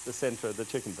the center of the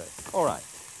chicken breast. All right,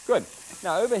 good.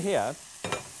 Now over here,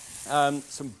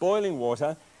 some boiling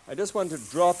water. I just want to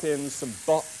drop in some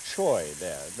bok choy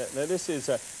there. Now this is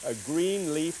a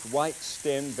green-leafed,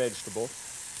 white-stemmed vegetable,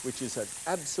 which is an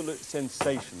absolute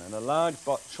sensation, and a large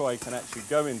bok choy can actually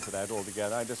go into that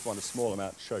altogether. I just want a small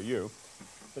amount to show you.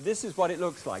 But this is what it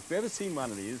looks like. If you've ever seen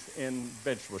one of these in a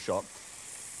vegetable shop,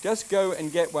 just go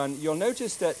and get one. You'll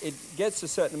notice that it gets a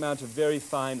certain amount of very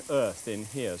fine earth in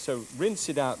here. So rinse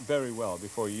it out very well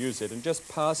before you use it and just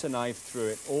pass a knife through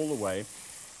it all the way.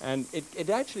 And it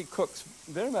actually cooks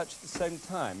very much at the same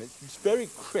time. It's very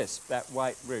crisp, that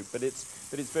white root, but it's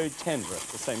very tender at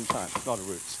the same time. It's not a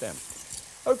root stem.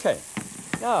 Okay,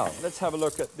 now let's have a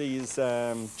look at these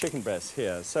chicken breasts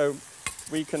here. So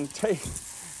we can take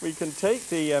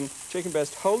the chicken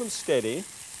breast, hold them steady,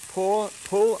 pull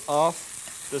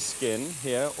off the skin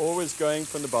here, always going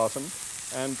from the bottom,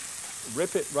 and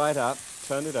rip it right up,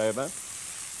 turn it over,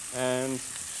 and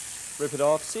rip it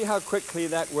off. See how quickly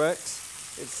that works?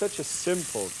 It's such a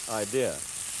simple idea.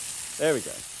 There we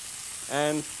go.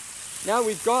 And now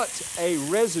we've got a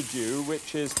residue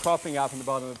which is cropping up in the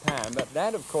bottom of the pan, but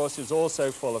that, of course, is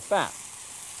also full of fat.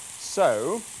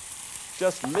 So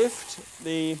just lift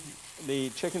the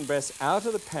chicken breast out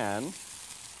of the pan.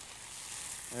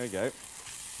 There we go.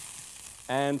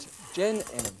 And in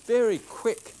a very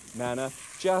quick manner,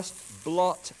 just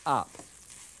blot up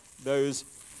those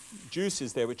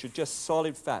juices there, which are just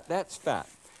solid fat. That's fat.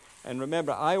 And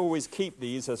remember, I always keep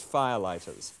these as fire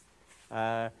lighters.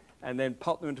 and then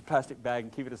pop them into a plastic bag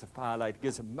and keep it as a firelight. It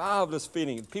gives a marvelous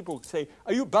feeling. And people say,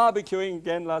 are you barbecuing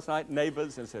again last night,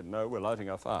 neighbors? And I said, no, we're lighting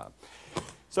our fire.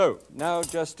 So now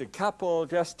just to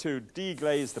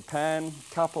deglaze the pan,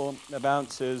 couple of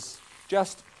ounces,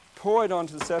 just pour it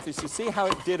onto the surface. You see how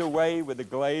it did away with the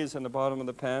glaze on the bottom of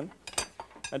the pan?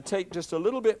 And take just a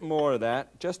little bit more of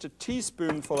that, just a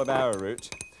teaspoonful of arrowroot,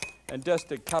 and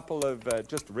just a couple of,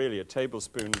 just really a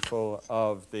tablespoonful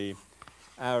of the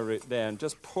arrowroot there, and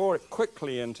just pour it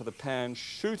quickly into the pan,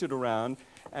 shoot it around,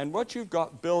 and what you've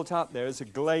got built up there is a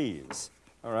glaze,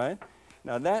 all right?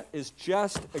 Now that is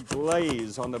just a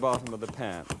glaze on the bottom of the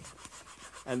pan.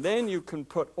 And then you can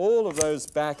put all of those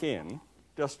back in,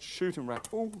 just shoot them around.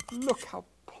 Oh, look how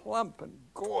plump and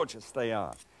gorgeous they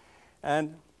are.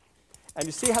 And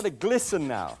you see how they glisten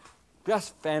now?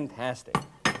 Just fantastic.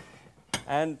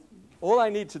 And all I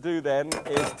need to do then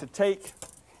is to take,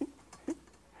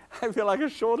 I feel like a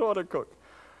short order cook.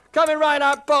 Coming right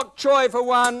up, bok choy for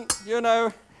one, you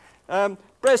know,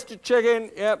 breasted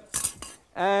chicken, yep,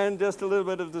 and just a little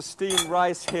bit of the steamed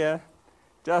rice here,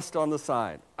 just on the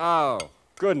side. Oh,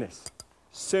 goodness.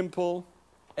 Simple,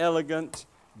 elegant,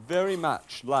 very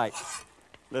much like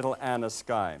little Anna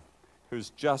Skye, who's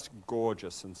just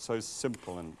gorgeous and so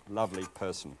simple and lovely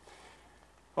person.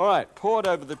 All right, poured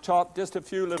over the top, just a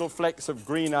few little flecks of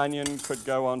green onion could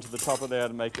go onto the top of there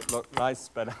to make it look nice,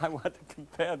 but I want to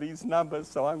compare these numbers,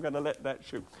 so I'm going to let that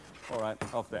shoot. All right,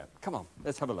 off there. Come on,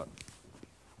 let's have a look.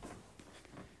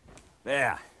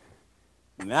 There.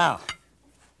 Now,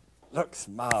 looks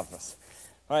marvelous.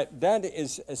 All right, that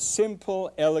is a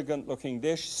simple, elegant-looking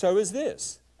dish. So is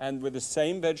this. And with the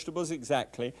same vegetables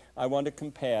exactly, I want to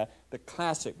compare the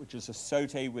classic, which is a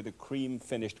sauté with a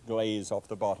cream-finished glaze off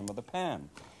the bottom of the pan.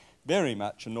 Very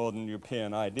much a Northern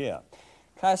European idea.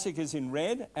 Classic is in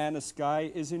red, Anna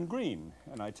Skye is in green.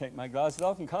 And I take my glasses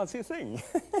off and can't see a thing.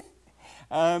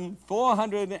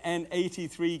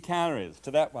 483 calories to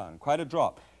that one, quite a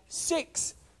drop.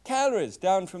 6 calories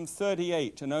down from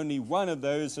 38, and only one of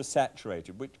those are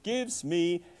saturated, which gives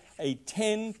me a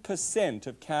 10%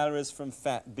 of calories from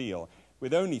fat veal,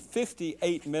 with only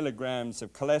 58 milligrams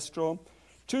of cholesterol,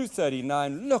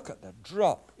 239, look at the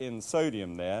drop in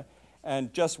sodium there,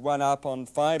 and just 1 up on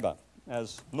fiber,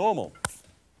 as normal.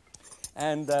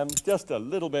 And just a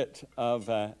little bit of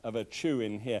a chew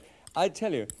in here. I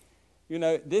tell you, you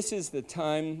know, this is the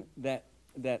time that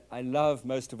I love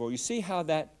most of all. You see how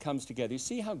that comes together. You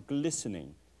see how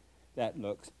glistening that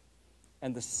looks.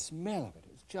 And the smell of it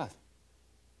is just...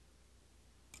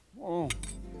 Oh.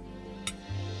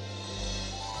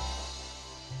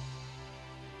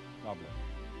 Lovely.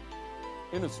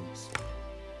 Innocence.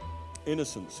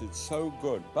 Innocence. It's so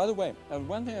good. By the way,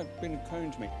 one thing that's been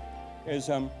occurring to me is,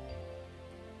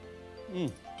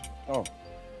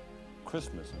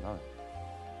 Christmas. No.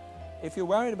 If you're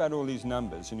worried about all these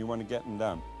numbers and you want to get them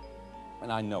down,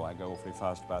 and I know I go awfully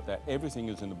fast about that, everything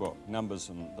is in the book, numbers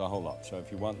and the whole lot. So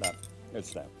if you want that,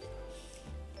 it's there.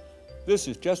 This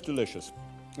is just delicious.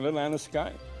 A little Anna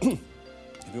Skye. If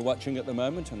you're watching at the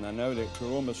moment, and I know that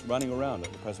you're almost running around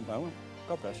at the present moment,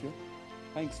 God bless you.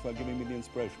 Thanks for giving me the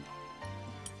inspiration.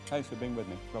 Thanks for being with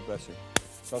me. God bless you.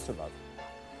 Lots of love.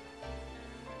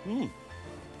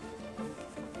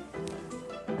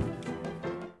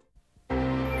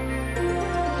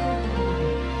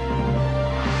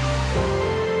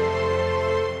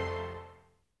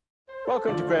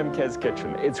 Welcome to Graham Kerr's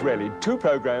Kitchen. It's really 2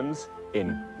 programs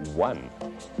in 1.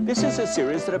 This is a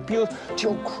series that appeals to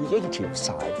your creative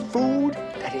side. Food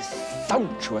that is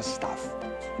sumptuous stuff.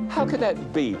 How could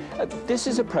that be? This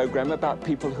is a program about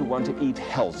people who want to eat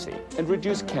healthy and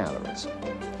reduce calories.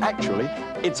 Actually,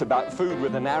 it's about food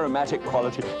with an aromatic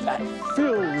quality that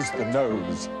fills the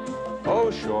nose.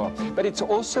 Oh, sure. But it's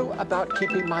also about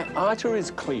keeping my arteries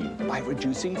clean by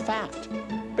reducing fat.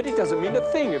 But it doesn't mean a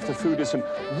thing if the food isn't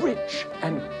rich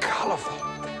and colorful.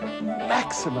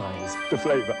 Maximize the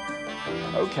flavor.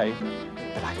 Okay,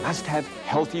 but I must have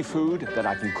healthy food that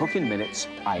I can cook in minutes.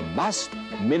 I must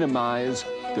minimize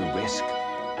the risk.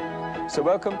 So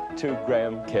welcome to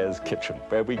Graham Kerr's Kitchen,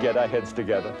 where we get our heads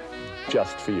together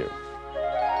just for you.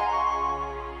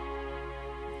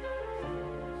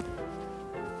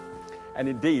 And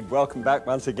indeed, welcome back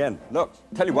once again. Look,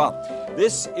 tell you what,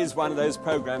 this is one of those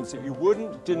programs that you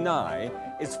wouldn't deny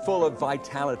is full of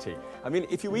vitality. I mean,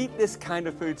 if you eat this kind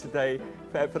of food today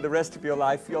for the rest of your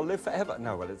life, you'll live forever.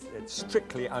 No, well, it's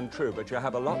strictly untrue, but you'll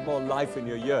have a lot more life in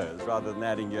your years rather than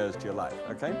adding years to your life,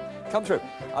 okay? Come through.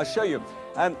 I'll show you.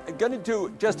 I'm going to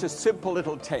do just a simple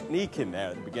little technique in there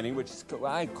at the beginning, which is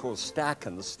what I call stack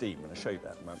and steam. I'll show you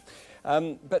that in a moment.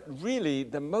 But really,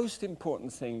 the most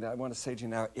important thing that I want to say to you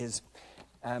now is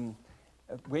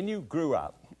when you grew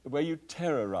up, were you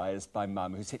terrorized by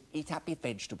Mum who said, eat up your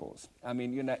vegetables? I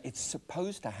mean, you know, it's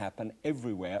supposed to happen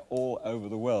everywhere, all over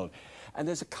the world. And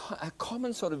there's a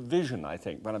common sort of vision, I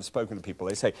think, when I've spoken to people.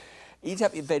 They say, eat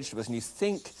up your vegetables, and you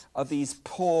think of these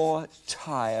poor,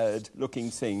 tired-looking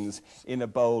things in a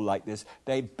bowl like this.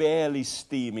 They're barely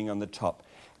steaming on the top.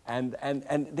 And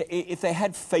if they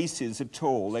had faces at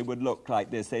all, they would look like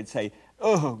this. They'd say,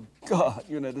 oh, God,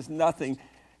 you know, there's nothing...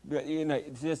 You know,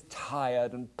 it's just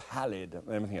tired and pallid and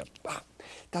everything else. But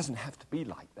it doesn't have to be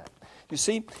like that. You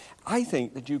see, I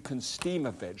think that you can steam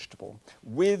a vegetable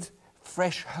with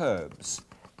fresh herbs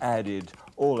added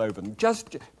all over them.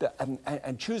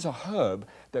 And choose a herb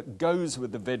that goes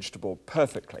with the vegetable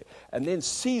perfectly. And then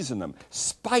season them.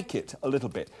 Spike it a little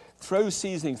bit. Throw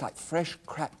seasonings like fresh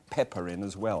cracked pepper in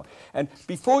as well. And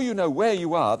before you know where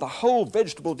you are, the whole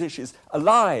vegetable dish is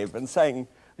alive and saying...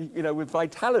 you know, with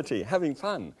vitality, having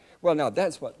fun. Well, now,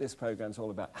 that's what this program's all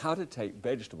about, how to take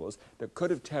vegetables that could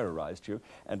have terrorized you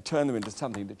and turn them into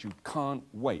something that you can't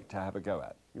wait to have a go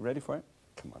at. You ready for it?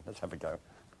 Come on, let's have a go.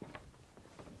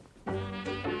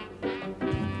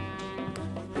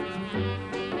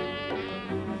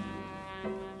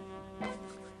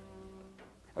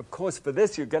 Of course, for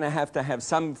this, you're going to have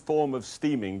some form of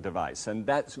steaming device, and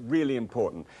that's really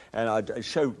important. And I'll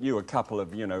show you a couple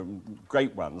of, you know,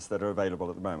 great ones that are available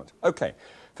at the moment. Okay,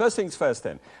 first things first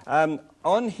then.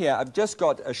 On here, I've just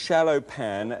got a shallow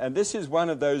pan, and this is one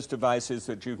of those devices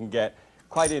that you can get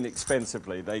quite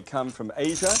inexpensively. They come from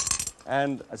Asia,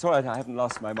 and it's all right, I haven't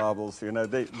lost my marbles. You know,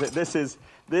 this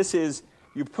is,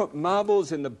 you put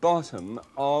marbles in the bottom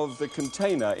of the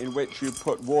container in which you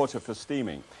put water for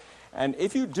steaming. And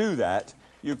if you do that,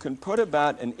 you can put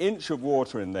about 1 inch of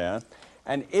water in there,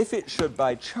 and if it should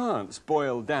by chance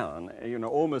boil down, you know,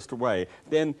 almost away,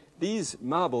 then these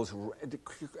marbles,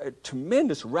 a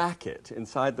tremendous racket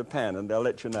inside the pan, and they'll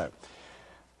let you know.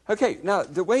 Okay, now,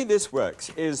 the way this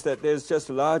works is that there's just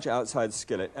a large outside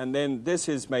skillet, and then this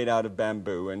is made out of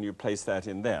bamboo, and you place that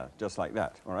in there, just like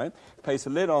that, all right? Place a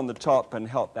lid on the top and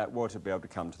help that water be able to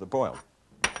come to the boil.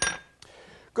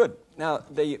 Good. Now,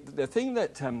 the thing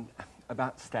that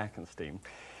about stack and steam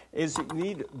is you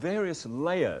need various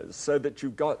layers so that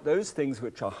you've got those things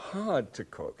which are hard to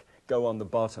cook go on the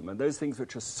bottom, and those things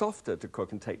which are softer to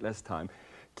cook and take less time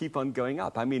keep on going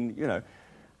up. I mean, you know,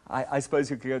 I suppose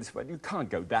you could go this way. You can't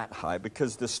go that high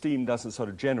because the steam doesn't sort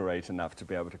of generate enough to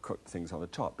be able to cook things on the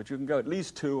top. But you can go at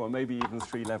least 2 or maybe even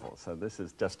 3 levels. So this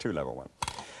is just 2-level one.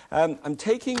 I'm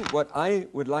taking what I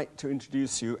would like to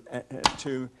introduce you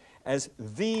to as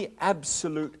the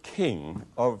absolute king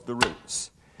of the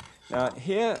roots. Now,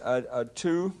 here are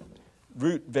 2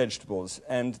 root vegetables,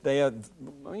 and they are,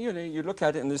 you know, you look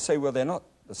at it and they say, well, they're not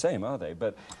the same, are they?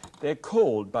 But they're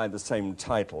called by the same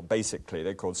title, basically.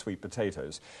 They're called sweet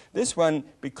potatoes. This one,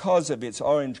 because of its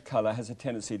orange color, has a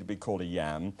tendency to be called a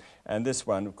yam, and this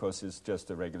one, of course, is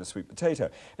just a regular sweet potato.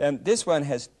 And this one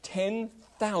has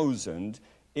 10,000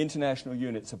 international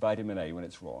units of vitamin A when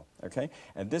it's raw, okay?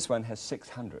 And this one has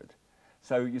 600.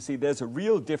 So you see, there's a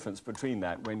real difference between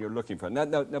that when you're looking for it. Now,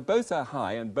 both are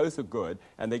high and both are good,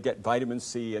 and they get vitamin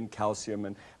C and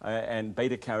calcium and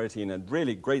beta-carotene and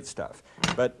really great stuff.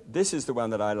 But this is the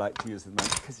one that I like to use the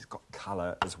most because it's got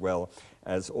color as well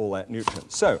as all that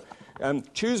nutrient. So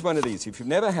choose one of these. If you've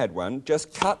never had one,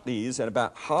 just cut these at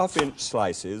about 1/2-inch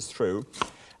slices through.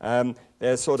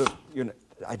 They're sort of, you know,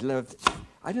 I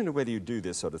don't know whether you do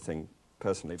this sort of thing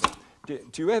personally, but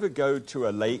do you ever go to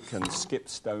a lake and skip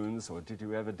stones, or did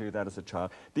you ever do that as a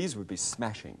child? These would be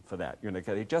smashing for that. You know,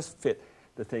 they just fit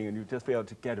the thing, and you'd just be able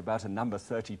to get about a number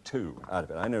 32 out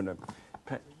of it. I don't know.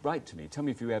 Write to me. Tell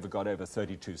me if you ever got over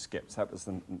 32 skips. That was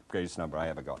the greatest number I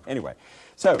ever got. Anyway,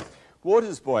 so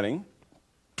water's boiling,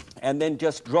 and then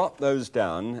just drop those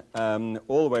down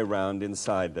all the way around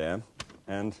inside there,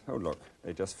 and, oh, look,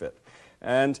 they just fit.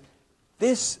 And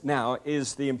this now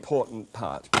is the important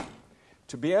part.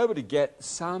 To be able to get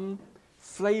some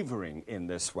flavoring in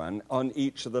this one on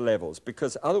each of the levels,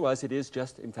 because otherwise it is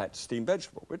just, in fact, steamed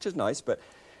vegetable, which is nice, but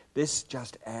this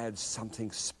just adds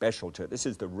something special to it. This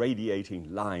is the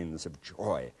radiating lines of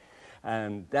joy.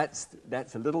 And that's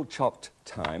a little chopped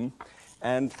thyme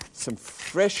and some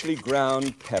freshly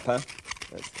ground pepper.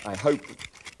 I hope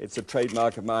it's a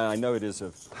trademark of mine. I know it is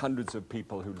of hundreds of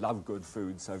people who love good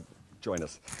food, so join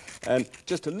us. And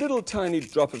just a little tiny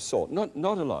drop of salt. Not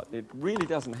a lot. It really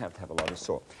doesn't have to have a lot of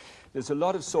salt. There's a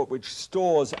lot of salt which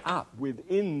stores up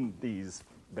within these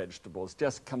vegetables,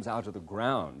 just comes out of the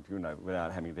ground, you know,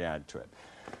 without having to add to it.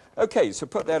 Okay, so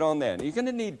put that on there. Now, you're going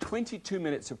to need 22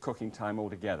 minutes of cooking time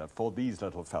altogether for these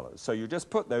little fellows. So you just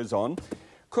put those on,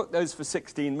 cook those for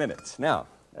 16 minutes. Now,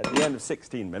 at the end of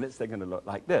 16 minutes, they're going to look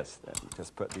like this.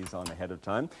 Just put these on ahead of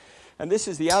time. And this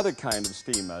is the other kind of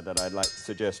steamer that I'd like to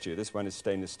suggest to you. This one is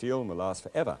stainless steel and will last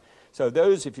forever. So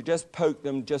those, if you just poke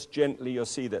them just gently, you'll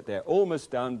see that they're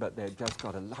almost done, but they've just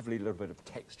got a lovely little bit of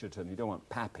texture to them. You don't want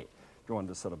pappy. You want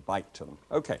to sort of bite to them.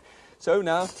 Okay, so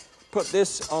now put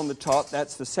this on the top.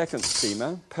 That's the second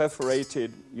steamer,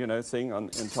 perforated, thing on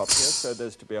top here, so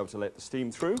there's to be able to let the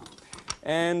steam through.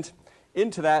 And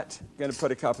into that, I'm going to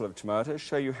put a couple of tomatoes,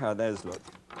 show you how those look.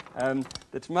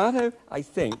 The tomato, I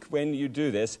think, when you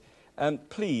do this,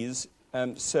 please,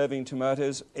 serving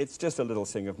tomatoes, it's just a little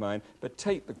thing of mine, but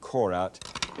take the core out.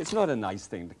 It's not a nice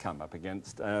thing to come up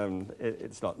against.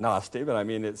 It's not nasty, but I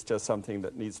mean, it's just something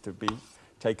that needs to be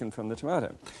taken from the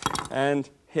tomato. And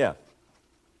here,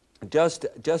 just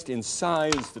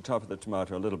incise the top of the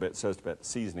tomato a little bit so as to let the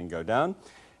seasoning go down,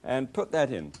 and put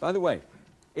that in. By the way,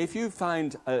 if you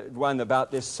find one about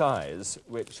this size,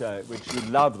 which you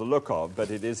love the look of,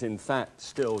 but it is in fact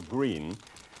still green,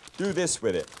 do this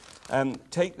with it.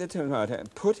 Take the tomato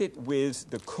and put it with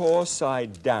the core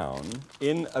side down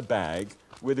in a bag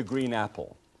with a green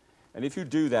apple. And if you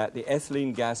do that, the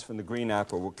ethylene gas from the green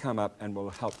apple will come up and will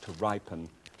help to ripen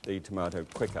the tomato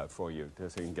quicker for you, so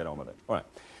you can get on with it. All right.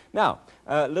 Now,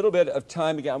 a little bit of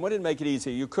time again. I wanted to make it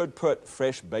easy. You could put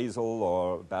fresh basil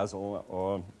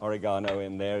or oregano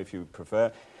in there if you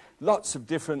prefer. Lots of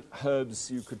different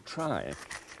herbs you could try,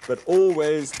 but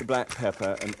always the black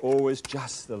pepper and always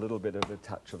just a little bit of a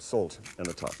touch of salt in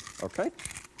the top. Okay?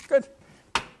 Good.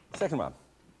 Second one.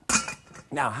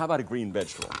 Now, how about a green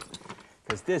vegetable?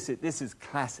 Because this is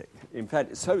classic. In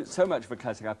fact, it's so much of a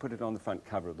classic, I put it on the front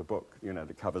cover of the book,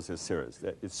 that covers this series.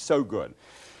 It's so good.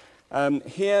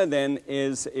 Here, then,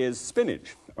 is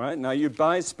spinach. All right? Now, you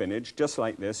buy spinach just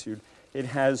like this. It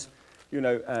has,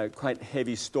 quite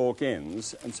heavy stalk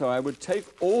ends. And so I would take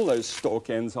all those stalk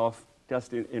ends off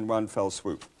just in one fell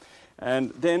swoop.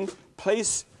 And then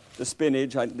place the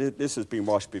spinach, this has been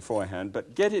washed beforehand,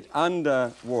 but get it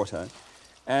under water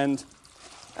and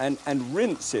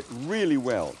rinse it really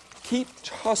well. Keep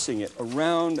tossing it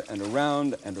around and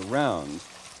around and around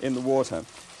in the water.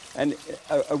 And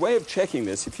a way of checking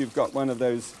this, if you've got one of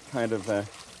those kind of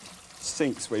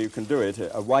sinks where you can do it,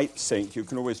 a white sink, you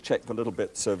can always check for little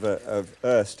bits of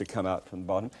earth to come out from the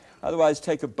bottom. Otherwise,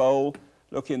 take a bowl,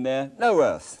 look in there, no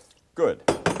earth. Good.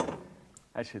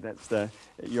 Actually,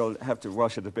 you'll have to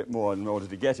wash it a bit more in order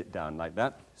to get it down like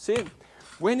that. See?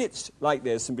 When it's like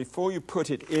this, and before you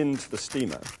put it into the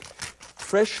steamer,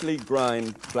 freshly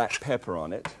grind black pepper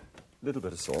on it, a little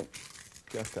bit of salt,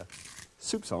 just a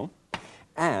soupçon,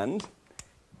 and,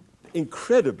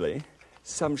 incredibly,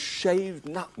 some shaved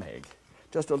nutmeg.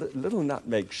 Just a little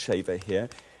nutmeg shaver here,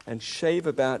 and shave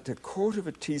about a quarter of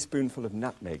a teaspoonful of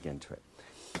nutmeg into it.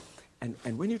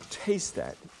 And when you taste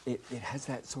that, it has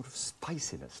that sort of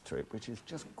spiciness to it, which is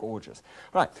just gorgeous.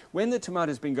 Right, when the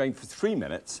tomato's been going for 3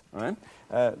 minutes, right,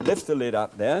 lift the lid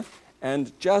up there,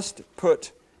 and just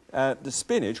put the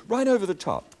spinach right over the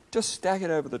top. Just stack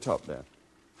it over the top there.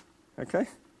 Okay?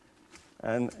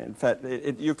 And, in fact,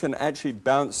 you can actually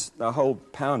bounce the whole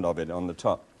pound of it on the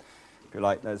top. If you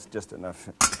like, that's just enough.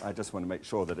 I just want to make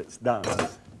sure that it's done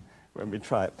when we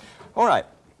try it. All right,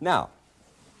 now,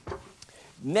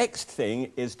 next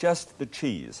thing is just the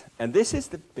cheese. And this is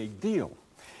the big deal.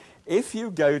 If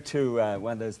you go to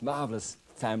one of those marvelous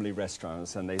family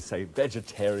restaurants and they say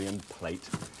vegetarian plate,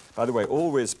 by the way,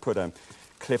 always put a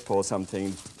clip or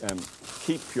something,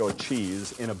 keep your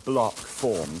cheese in a block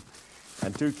form,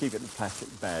 and do keep it in a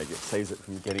plastic bag. It saves it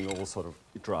from getting all sort of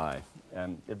dry.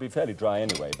 It'd be fairly dry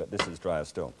anyway, but this is drier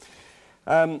still.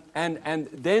 And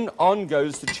then on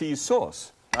goes the cheese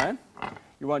sauce, right?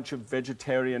 You want your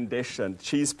vegetarian dish and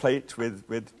cheese plate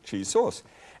with cheese sauce.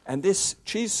 And this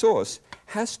cheese sauce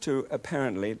has to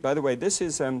apparently, by the way, this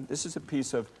is a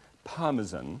piece of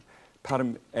Parmesan.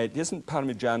 It isn't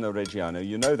Parmigiano Reggiano.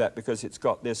 You know that because it's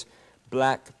got this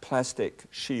black plastic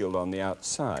shield on the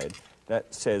outside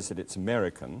that says that it's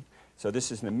American. So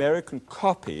this is an American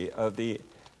copy of the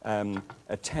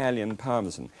Italian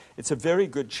Parmesan. It's a very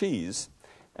good cheese,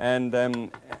 and I'm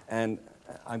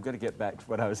going to get back to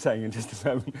what I was saying in just a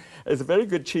moment. It's a very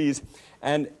good cheese,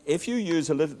 and if you use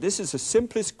a little, this is the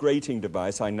simplest grating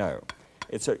device I know.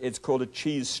 It's called a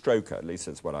cheese stroker, at least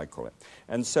that's what I call it.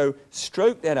 And so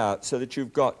stroke that out so that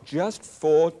you've got just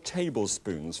 4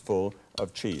 tablespoons full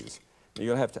of cheese.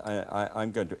 You'll have to,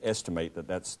 I'm going to estimate that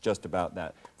that's just about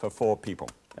that for 4 people.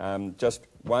 Just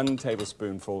 1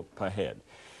 tablespoonful per head.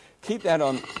 Keep that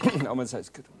on one side. It's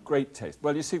got great taste.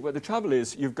 Well, you see, what the trouble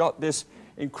is, you've got this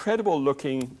incredible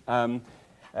looking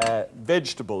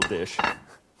vegetable dish,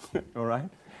 all right?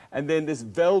 and then this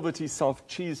velvety soft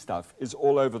cheese stuff is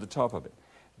all over the top of it.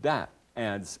 That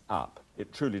adds up.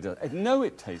 It truly does. I know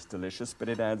it tastes delicious, but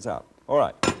it adds up. All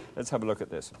right, let's have a look at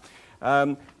this.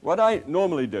 What I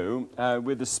normally do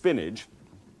with the spinach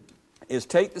is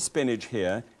take the spinach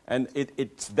here, and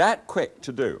it's that quick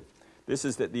to do. This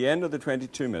is at the end of the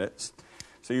 22 minutes.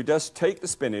 So you just take the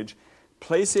spinach,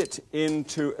 place it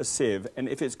into a sieve, and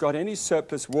if it's got any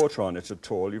surplus water on it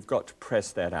at all, you've got to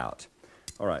press that out.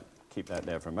 All right, keep that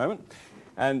there for a moment.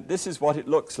 And this is what it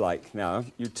looks like now.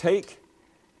 You take,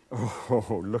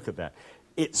 oh, look at that.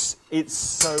 It's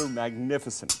so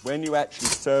magnificent. When you actually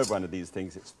serve one of these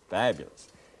things, it's fabulous.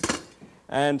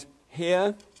 And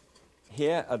here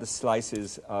are the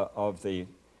slices of the,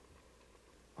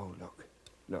 oh,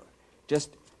 look,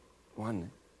 just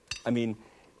one. I mean,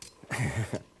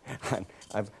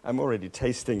 I'm already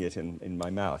tasting it in my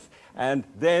mouth. And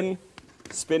then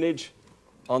spinach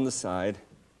on the side.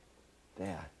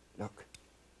 There,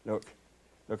 look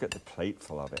at the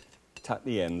plateful of it. Tuck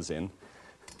the ends in.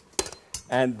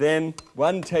 And then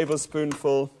 1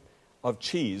 tablespoonful of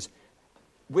cheese,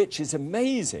 which is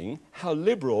amazing how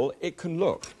liberal it can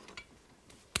look.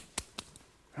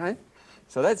 Right?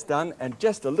 So that's done, and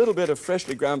just a little bit of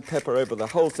freshly ground pepper over the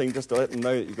whole thing, just to let them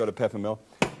know that you've got a pepper mill.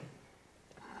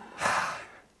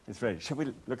 It's ready. Shall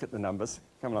we look at the numbers?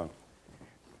 Come along.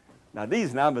 Now,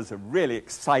 these numbers are really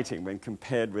exciting when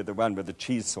compared with the one with the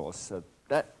cheese sauce. So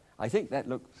I think that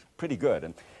looks pretty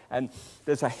good. And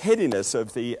there's a headiness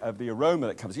of the aroma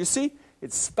that comes. You see,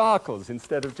 it sparkles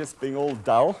instead of just being all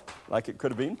dull, like it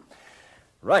could have been.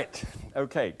 Right.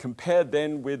 Okay, compared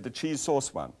then with the cheese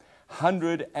sauce one.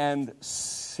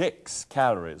 106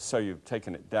 calories, so you've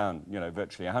taken it down,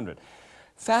 virtually 100.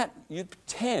 Fat,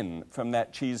 10 from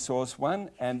that cheese sauce one,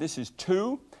 and this is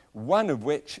 2, 1 of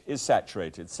which is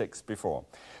saturated, 6 before.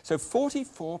 So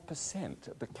 44%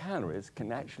 of the calories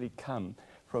can actually come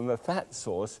from a fat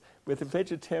sauce with a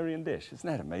vegetarian dish. Isn't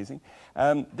that amazing?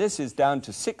 This is down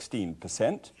to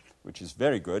 16%, which is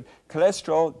very good.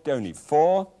 Cholesterol, only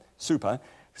 4, super.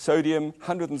 Sodium,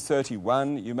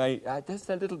 131. You may, there's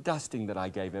that little dusting that I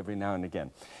gave every now and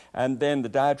again. And then the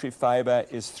dietary fiber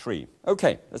is 3.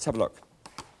 Okay, let's have a look.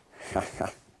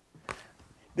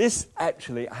 This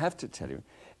actually, I have to tell you,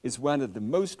 is one of the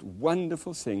most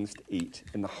wonderful things to eat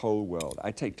in the whole world.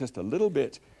 I take just a little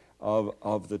bit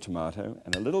of the tomato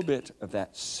and a little bit of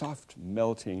that soft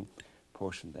melting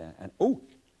portion there. And oh,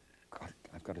 God,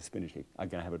 I've got a spinach here. I'm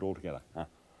going to have it all together. Huh?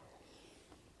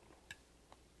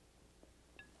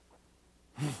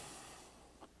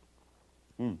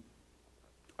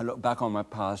 I look back on my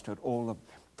past at all the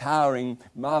towering,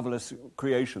 marvelous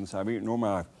creations I've eaten all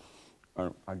my life.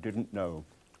 I didn't know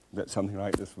that something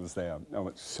like this was there. Oh,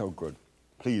 it's so good.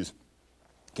 Please,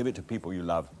 give it to people you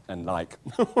love and like.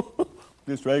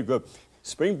 It's very good.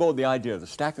 Springboard the idea of the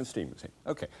stack and steam. See?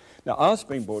 Okay. Now, I'll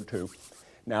springboard too.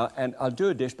 Now, and I'll do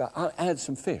a dish, but I'll add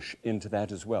some fish into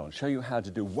that as well and show you how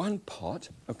to do one pot,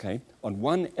 okay, on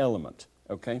one element,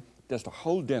 okay? Just a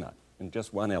whole dinner in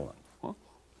just one element. Huh?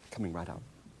 Coming right up.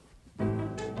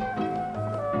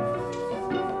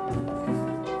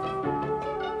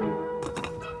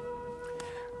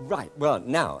 Right, well,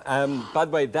 now, by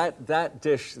the way, that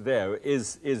dish there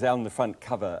is on the front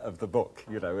cover of the book,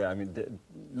 I mean,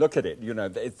 look at it,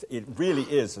 it really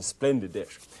is a splendid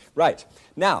dish. Right,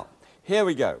 now, here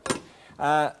we go.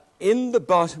 In the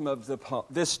bottom of the pot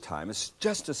this time, it's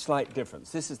just a slight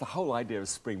difference. This is the whole idea of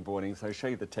springboarding, so I'll show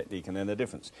you the technique and then the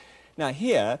difference. Now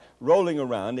here, rolling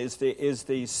around, is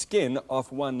the skin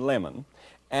off 1 lemon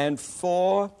and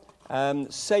 4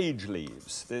 sage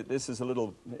leaves. This is a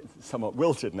little, somewhat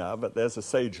wilted now, but there's a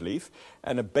sage leaf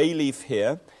and a bay leaf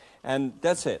here. And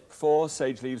that's it, 4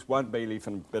 sage leaves, 1 bay leaf,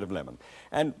 and a bit of lemon.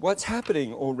 And what's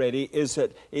happening already is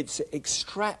that it's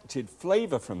extracted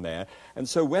flavor from there. And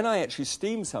so when I actually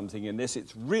steam something in this,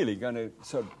 it's really going to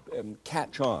sort of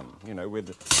catch on, with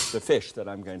the fish that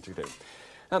I'm going to do.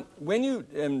 When you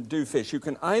do fish, you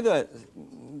can either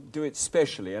do it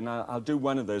specially, and I'll do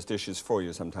one of those dishes for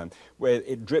you sometime, where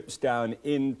it drips down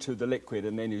into the liquid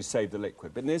and then you save the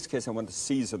liquid. But in this case, I want to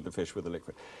season the fish with the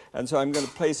liquid. And so I'm going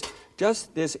to place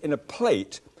just this in a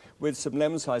plate with some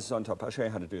lemon slices on top. I'll show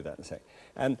you how to do that in a sec.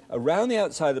 And around the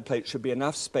outside of the plate should be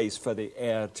enough space for the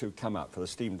air to come up, for the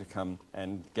steam to come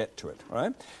and get to it, all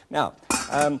right? Now,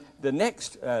 the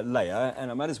next layer,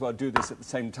 and I might as well do this at the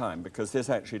same time because this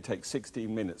actually takes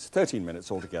 13 minutes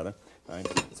altogether, right?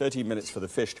 13 minutes for the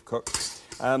fish to cook.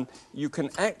 You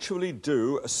can actually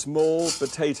do a small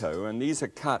potato, and these are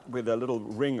cut with a little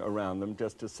ring around them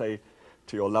just to say,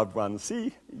 to your loved ones,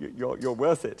 see, you're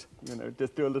worth it. You know,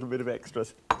 just do a little bit of extra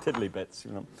tiddly bits,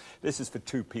 you know. This is for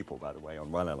 2 people, by the way,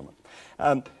 on 1 element.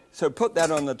 So put that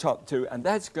on the top too, and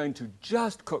that's going to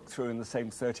just cook through in the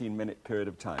same 13-minute period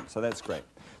of time. So that's great.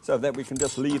 So that we can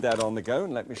just leave that on the go,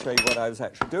 and let me show you what I was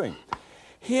actually doing.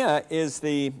 Here is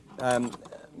the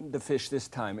fish this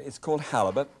time. It's called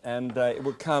halibut, and it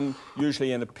would come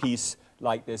usually in a piece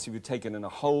like this if you take it in a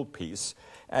whole piece.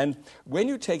 And when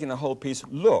you take in a whole piece,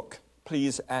 look,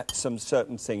 please, at some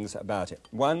certain things about it.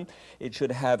 One, it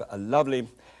should have a lovely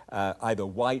either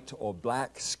white or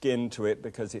black skin to it,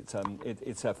 because it's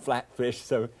a flat fish,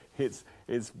 so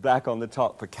it's black on the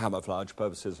top for camouflage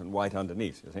purposes and white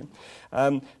underneath, you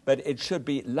see. But it should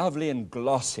be lovely and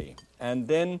glossy. And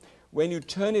then when you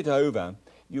turn it over,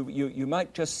 you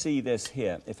might just see this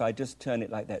here. If I just turn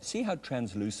it like that, see how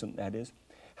translucent that is?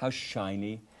 How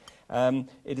shiny.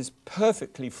 It is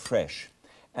perfectly fresh.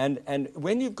 And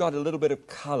when you've got a little bit of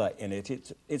color in it,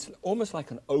 it's almost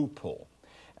like an opal.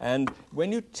 And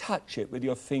when you touch it with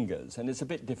your fingers, and it's a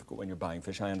bit difficult when you're buying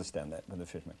fish, I understand that, with the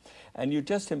fisherman, and you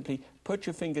just simply put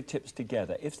your fingertips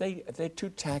together. If they're too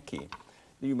tacky,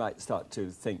 you might start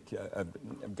to think of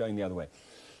going the other way.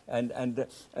 And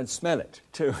smell it,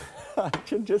 too. I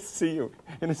can just see you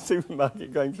in a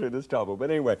supermarket going through this trouble.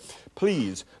 But anyway,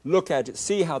 please look at it,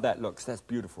 see how that looks. That's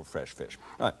beautiful, fresh fish.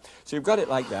 All right, so you've got it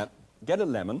like that. Get a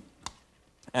lemon,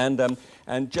 and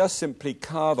just simply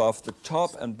carve off the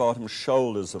top and bottom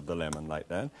shoulders of the lemon like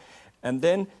that. And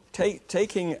then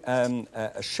taking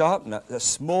a sharp knife, a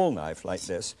small knife like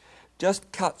this,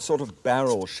 just cut sort of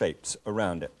barrel shapes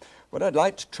around it. What I'd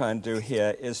like to try and do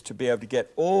here is to be able to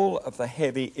get all of the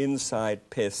heavy inside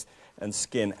pith and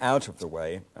skin out of the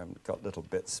way. I've got little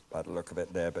bits by the look of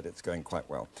it there, but it's going quite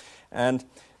well. And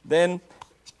then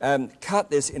cut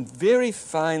this in very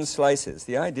fine slices.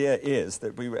 The idea is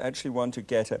that we actually want to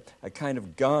get a kind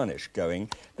of garnish going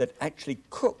that actually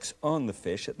cooks on the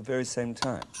fish at the very same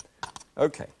time.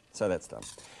 Okay, so that's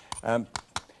done.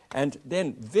 And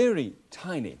then very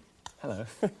tiny, hello,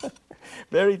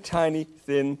 very tiny,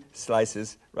 thin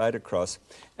slices right across.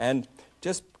 And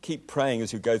just keep praying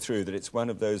as you go through that it's one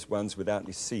of those ones without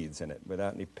any seeds in it,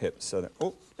 without any pips. So that,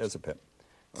 oh, there's a pip.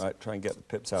 All right, try and get the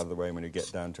pips out of the way when you get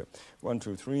down to it. 1,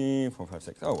 2, 3, 4, 5,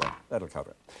 6. Oh, well, that'll cover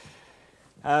it.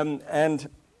 And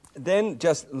then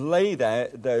just lay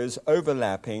those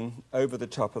overlapping over the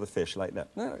top of the fish like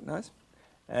that. Oh, nice.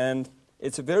 And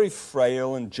it's a very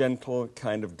frail and gentle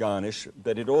kind of garnish,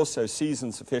 but it also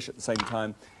seasons the fish at the same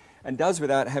time and does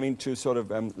without having to sort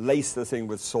of lace the thing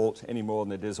with salt any more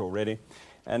than it is already.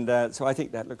 And so I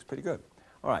think that looks pretty good.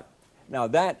 All right. Now,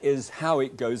 that is how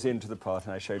it goes into the pot,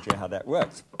 and I showed you how that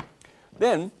works.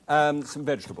 Then, some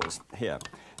vegetables here.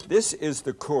 This is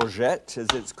the courgette, as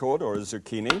it's called, or a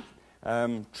zucchini,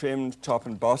 trimmed top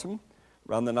and bottom.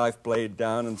 Run the knife blade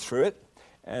down and through it,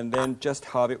 and then just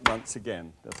halve it once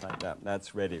again, just like that.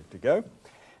 That's ready to go.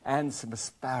 And some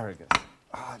asparagus.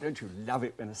 Oh, don't you love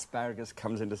it when asparagus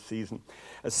comes into season?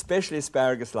 Especially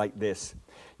asparagus like this.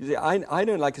 You see, I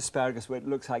don't like asparagus where it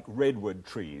looks like redwood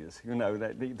trees, you know,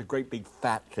 the great big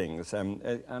fat things,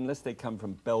 unless they come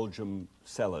from Belgium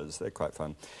cellars. They're quite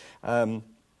fun.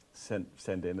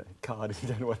 Send in a card if you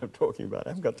don't know what I'm talking about. I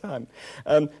haven't got time.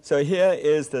 So here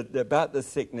is about the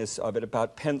thickness of it,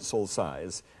 about pencil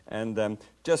size, and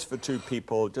just for 2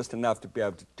 people, just enough to be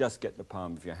able to just get the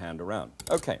palm of your hand around.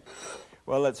 Okay.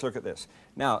 Well, let's look at this.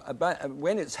 Now,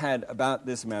 when it's had about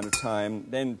this amount of time,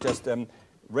 then just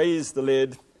raise the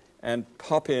lid and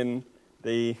pop in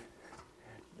the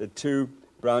 2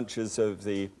 branches of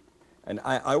the... And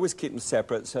I always keep them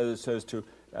separate so as to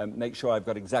make sure I've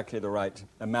got exactly the right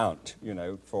amount, you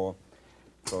know, for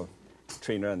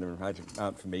Trina and the right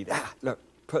amount for me. Ah, look,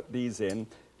 put these in,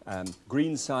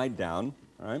 green side down,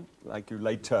 right, like you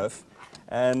lay turf,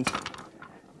 and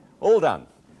all done.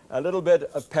 A little bit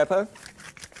of pepper,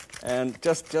 and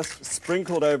just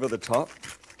sprinkled over the top.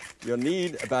 You'll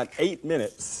need about 8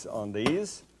 minutes on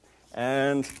these,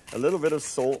 and a little bit of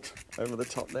salt over the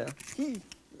top there.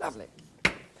 Lovely.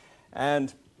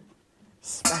 And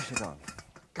smash it on.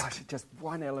 Gosh, it's just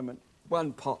 1 element,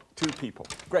 1 pot, 2 people.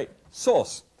 Great.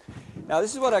 Sauce. Now,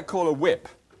 this is what I call a whip.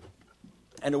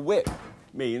 And a whip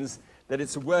means that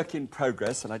it's a work in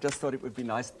progress, and I just thought it would be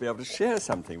nice to be able to share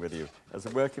something with you as a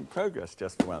work in progress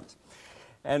just for once.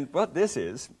 And what this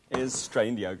is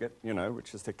strained yogurt, you know,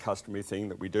 which is the customary thing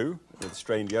that we do with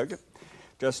strained yogurt.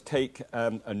 Just take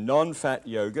a non-fat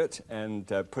yogurt and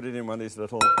put it in one of these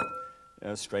little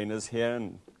strainers here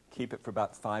and keep it for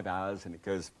about 5 hours, and it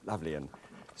goes lovely and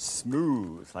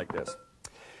smooth like this.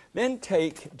 Then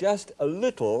take just a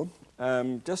little,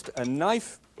 just a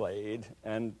knife blade,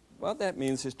 and What that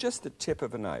means is just the tip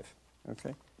of a knife,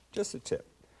 okay? Just the tip,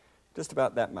 just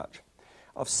about that much,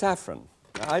 of saffron.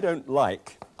 Now, I don't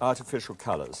like artificial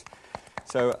colors,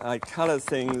 so I color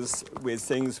things with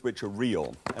things which are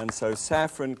real. And so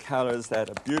saffron colors that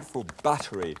a beautiful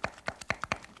buttery,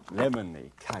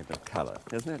 lemony kind of color,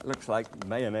 isn't it? It looks like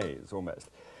mayonnaise almost.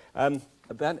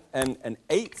 About an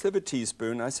eighth of a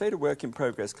teaspoon. I say to work in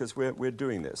progress because we're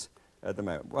doing this at the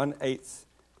moment. 1/8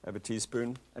 of a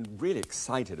teaspoon, and really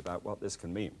excited about what this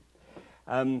can mean.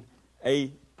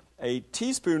 A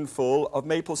teaspoonful of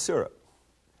maple syrup,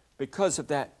 because of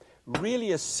that really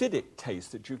acidic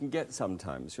taste that you can get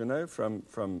sometimes, you know,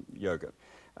 from yogurt.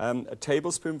 A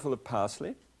tablespoonful of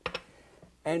parsley,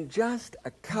 and just a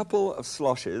couple of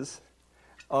sloshes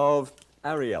of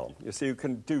Ariel. You see, you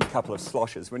can do a couple of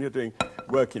sloshes. When you're doing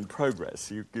work in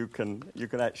progress, you can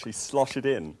actually slosh it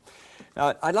in.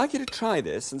 Now, I'd like you to try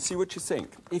this and see what you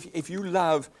think. If you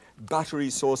love buttery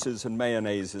sauces and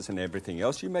mayonnaises and everything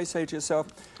else, you may say to yourself,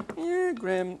 yeah,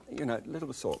 Graham, you know, a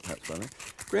little salt perhaps, right?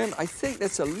 Graham, I think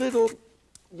that's a little,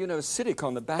 you know, acidic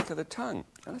on the back of the tongue.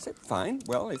 And I said, fine,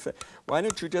 well, why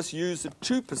don't you just use the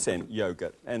 2%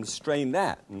 yogurt and strain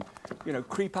that and, you know,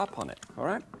 creep up on it, all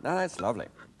right? Now, that's lovely.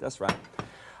 That's right.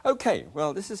 Okay,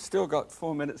 well, this has still got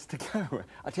 4 minutes to go.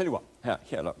 I'll tell you what.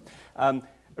 Here, look.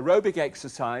 Aerobic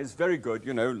exercise, very good,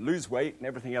 you know, lose weight and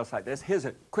everything else like this. Here's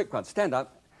a quick one. Stand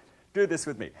up. Do this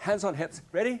with me. Hands on hips.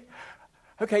 Ready?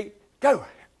 Okay, go.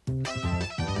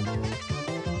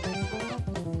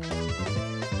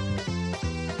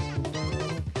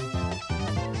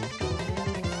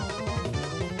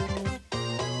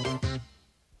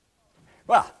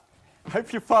 Well,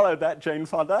 hope you followed that, Jane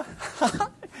Fonda.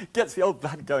 Gets the old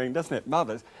blood going, doesn't it?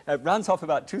 Marvellous. It runs off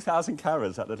about 2,000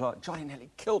 calories at the top. Johnny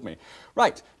nearly killed me.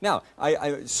 Right, now,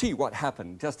 I see what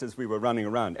happened just as we were running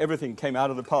around. Everything came out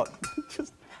of the pot.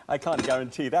 I can't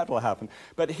guarantee that will happen.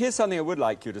 But here's something I would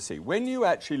like you to see. When you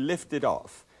actually lift it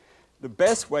off, the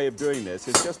best way of doing this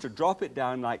is just to drop it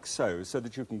down like so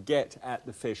that you can get at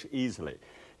the fish easily.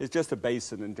 It's just a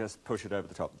basin and just push it over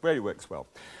the top. Really works well.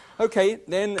 Okay,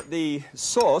 then the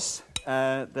sauce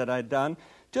that I'd done,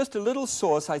 just a little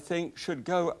sauce, I think, should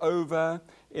go over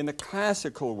in the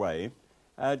classical way,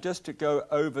 just to go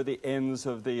over the ends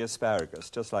of the asparagus,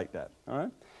 just like that, all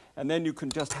right? And then you can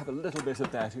just have a little bit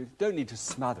of that. You don't need to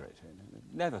smother it.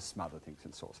 Never smother things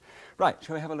in sauce. Right,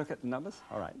 shall we have a look at the numbers?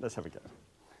 All right, let's have a go.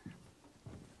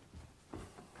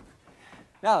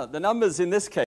 Now, the numbers in this case,